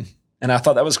welcoming. And I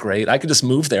thought that was great. I could just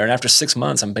move there, and after 6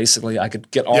 months, I could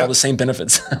get all the same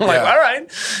benefits. I'm like, all right.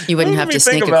 You wouldn't have to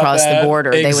sneak across the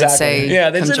border. Exactly. They would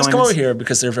say, they just come over here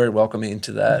because they're very welcoming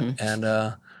to that. Mm-hmm.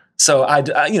 And so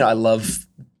I love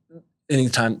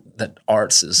anytime that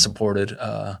arts is supported.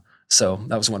 So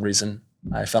that was one reason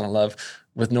I fell in love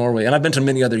with Norway. And I've been to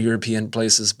many other European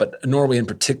places, but Norway in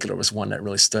particular was one that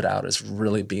really stood out as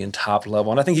really being top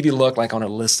level. And I think if you look like on a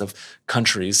list of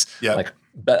countries,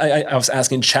 but I was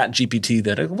asking ChatGPT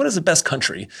that, what is the best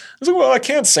country? I was like, well, I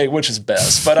can't say which is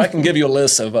best, but I can give you a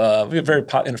list of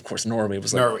and of course Norway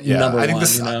was number one. I think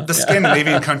the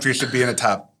Scandinavian countries should be in the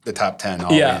top 10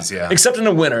 always. Yeah. Except in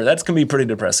the winter, that can be pretty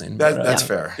depressing. That's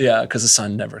fair. Yeah, because the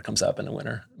sun never comes up in the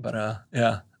winter. But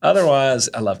otherwise,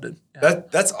 I loved it. Yeah.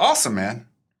 That's awesome, man.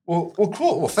 Well,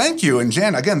 cool. Well, thank you, and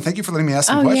Jan, again, thank you for letting me ask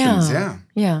some questions.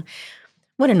 Yeah.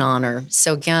 What an honor.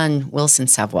 So again, Wilson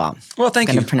Savoy. Well, thank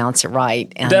you. I'm going to pronounce it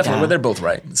right. And, definitely. Well, they're both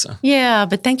right. So. Yeah,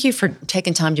 but thank you for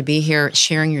taking time to be here,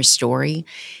 sharing your story.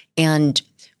 And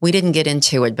we didn't get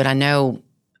into it, but I know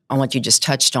on what you just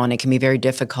touched on, it can be very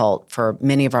difficult for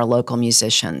many of our local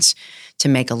musicians to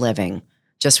make a living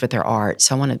just with their art.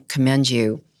 So I want to commend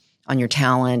you on your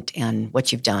talent and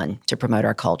what you've done to promote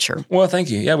our culture. Well,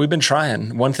 thank you. Yeah, we've been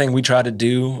trying. One thing we tried to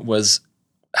do was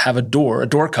have a door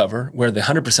cover where the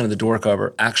 100% of the door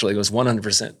cover actually goes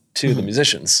 100% to the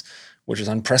musicians, which is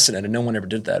unprecedented. No one ever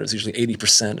did that. It was usually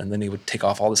 80%, and then he would take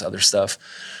off all this other stuff.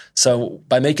 So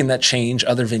by making that change,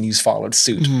 other venues followed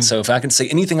suit. Mm-hmm. So if I can say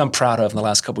anything I'm proud of in the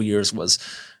last couple of years was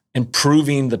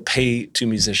improving the pay to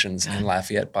musicians in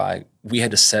Lafayette we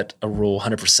had to set a rule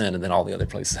 100%, and then all the other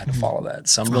places had to follow that.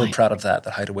 So I'm really proud of that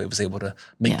Hideaway was able to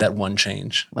make that one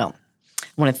change. Well,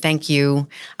 I want to thank you.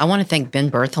 I want to thank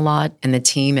Ben Berthelot and the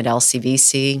team at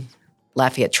LCVC,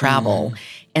 Lafayette Travel,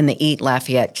 and the Eat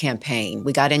Lafayette campaign.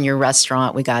 We got in your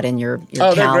restaurant. We got in your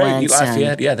talents. They're great. Eat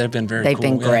Lafayette. Yeah, they've been very cool. They've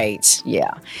been great.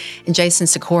 Yeah. And Jason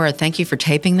Sikora, thank you for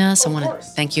taping this. I want to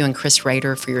thank you and Chris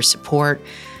Rader for your support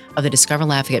of the Discover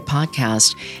Lafayette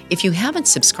podcast. If you haven't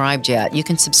subscribed yet, you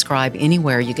can subscribe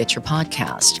anywhere you get your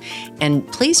podcast. And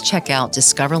please check out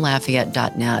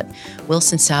discoverlafayette.net.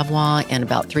 Wilson Savoy and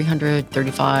about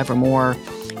 335 or more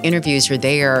interviews are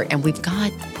there. And we've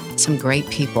got some great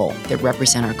people that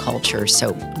represent our culture. So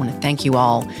I want to thank you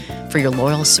all for your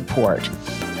loyal support.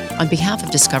 On behalf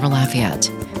of Discover Lafayette,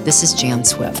 this is Jan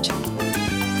Swift.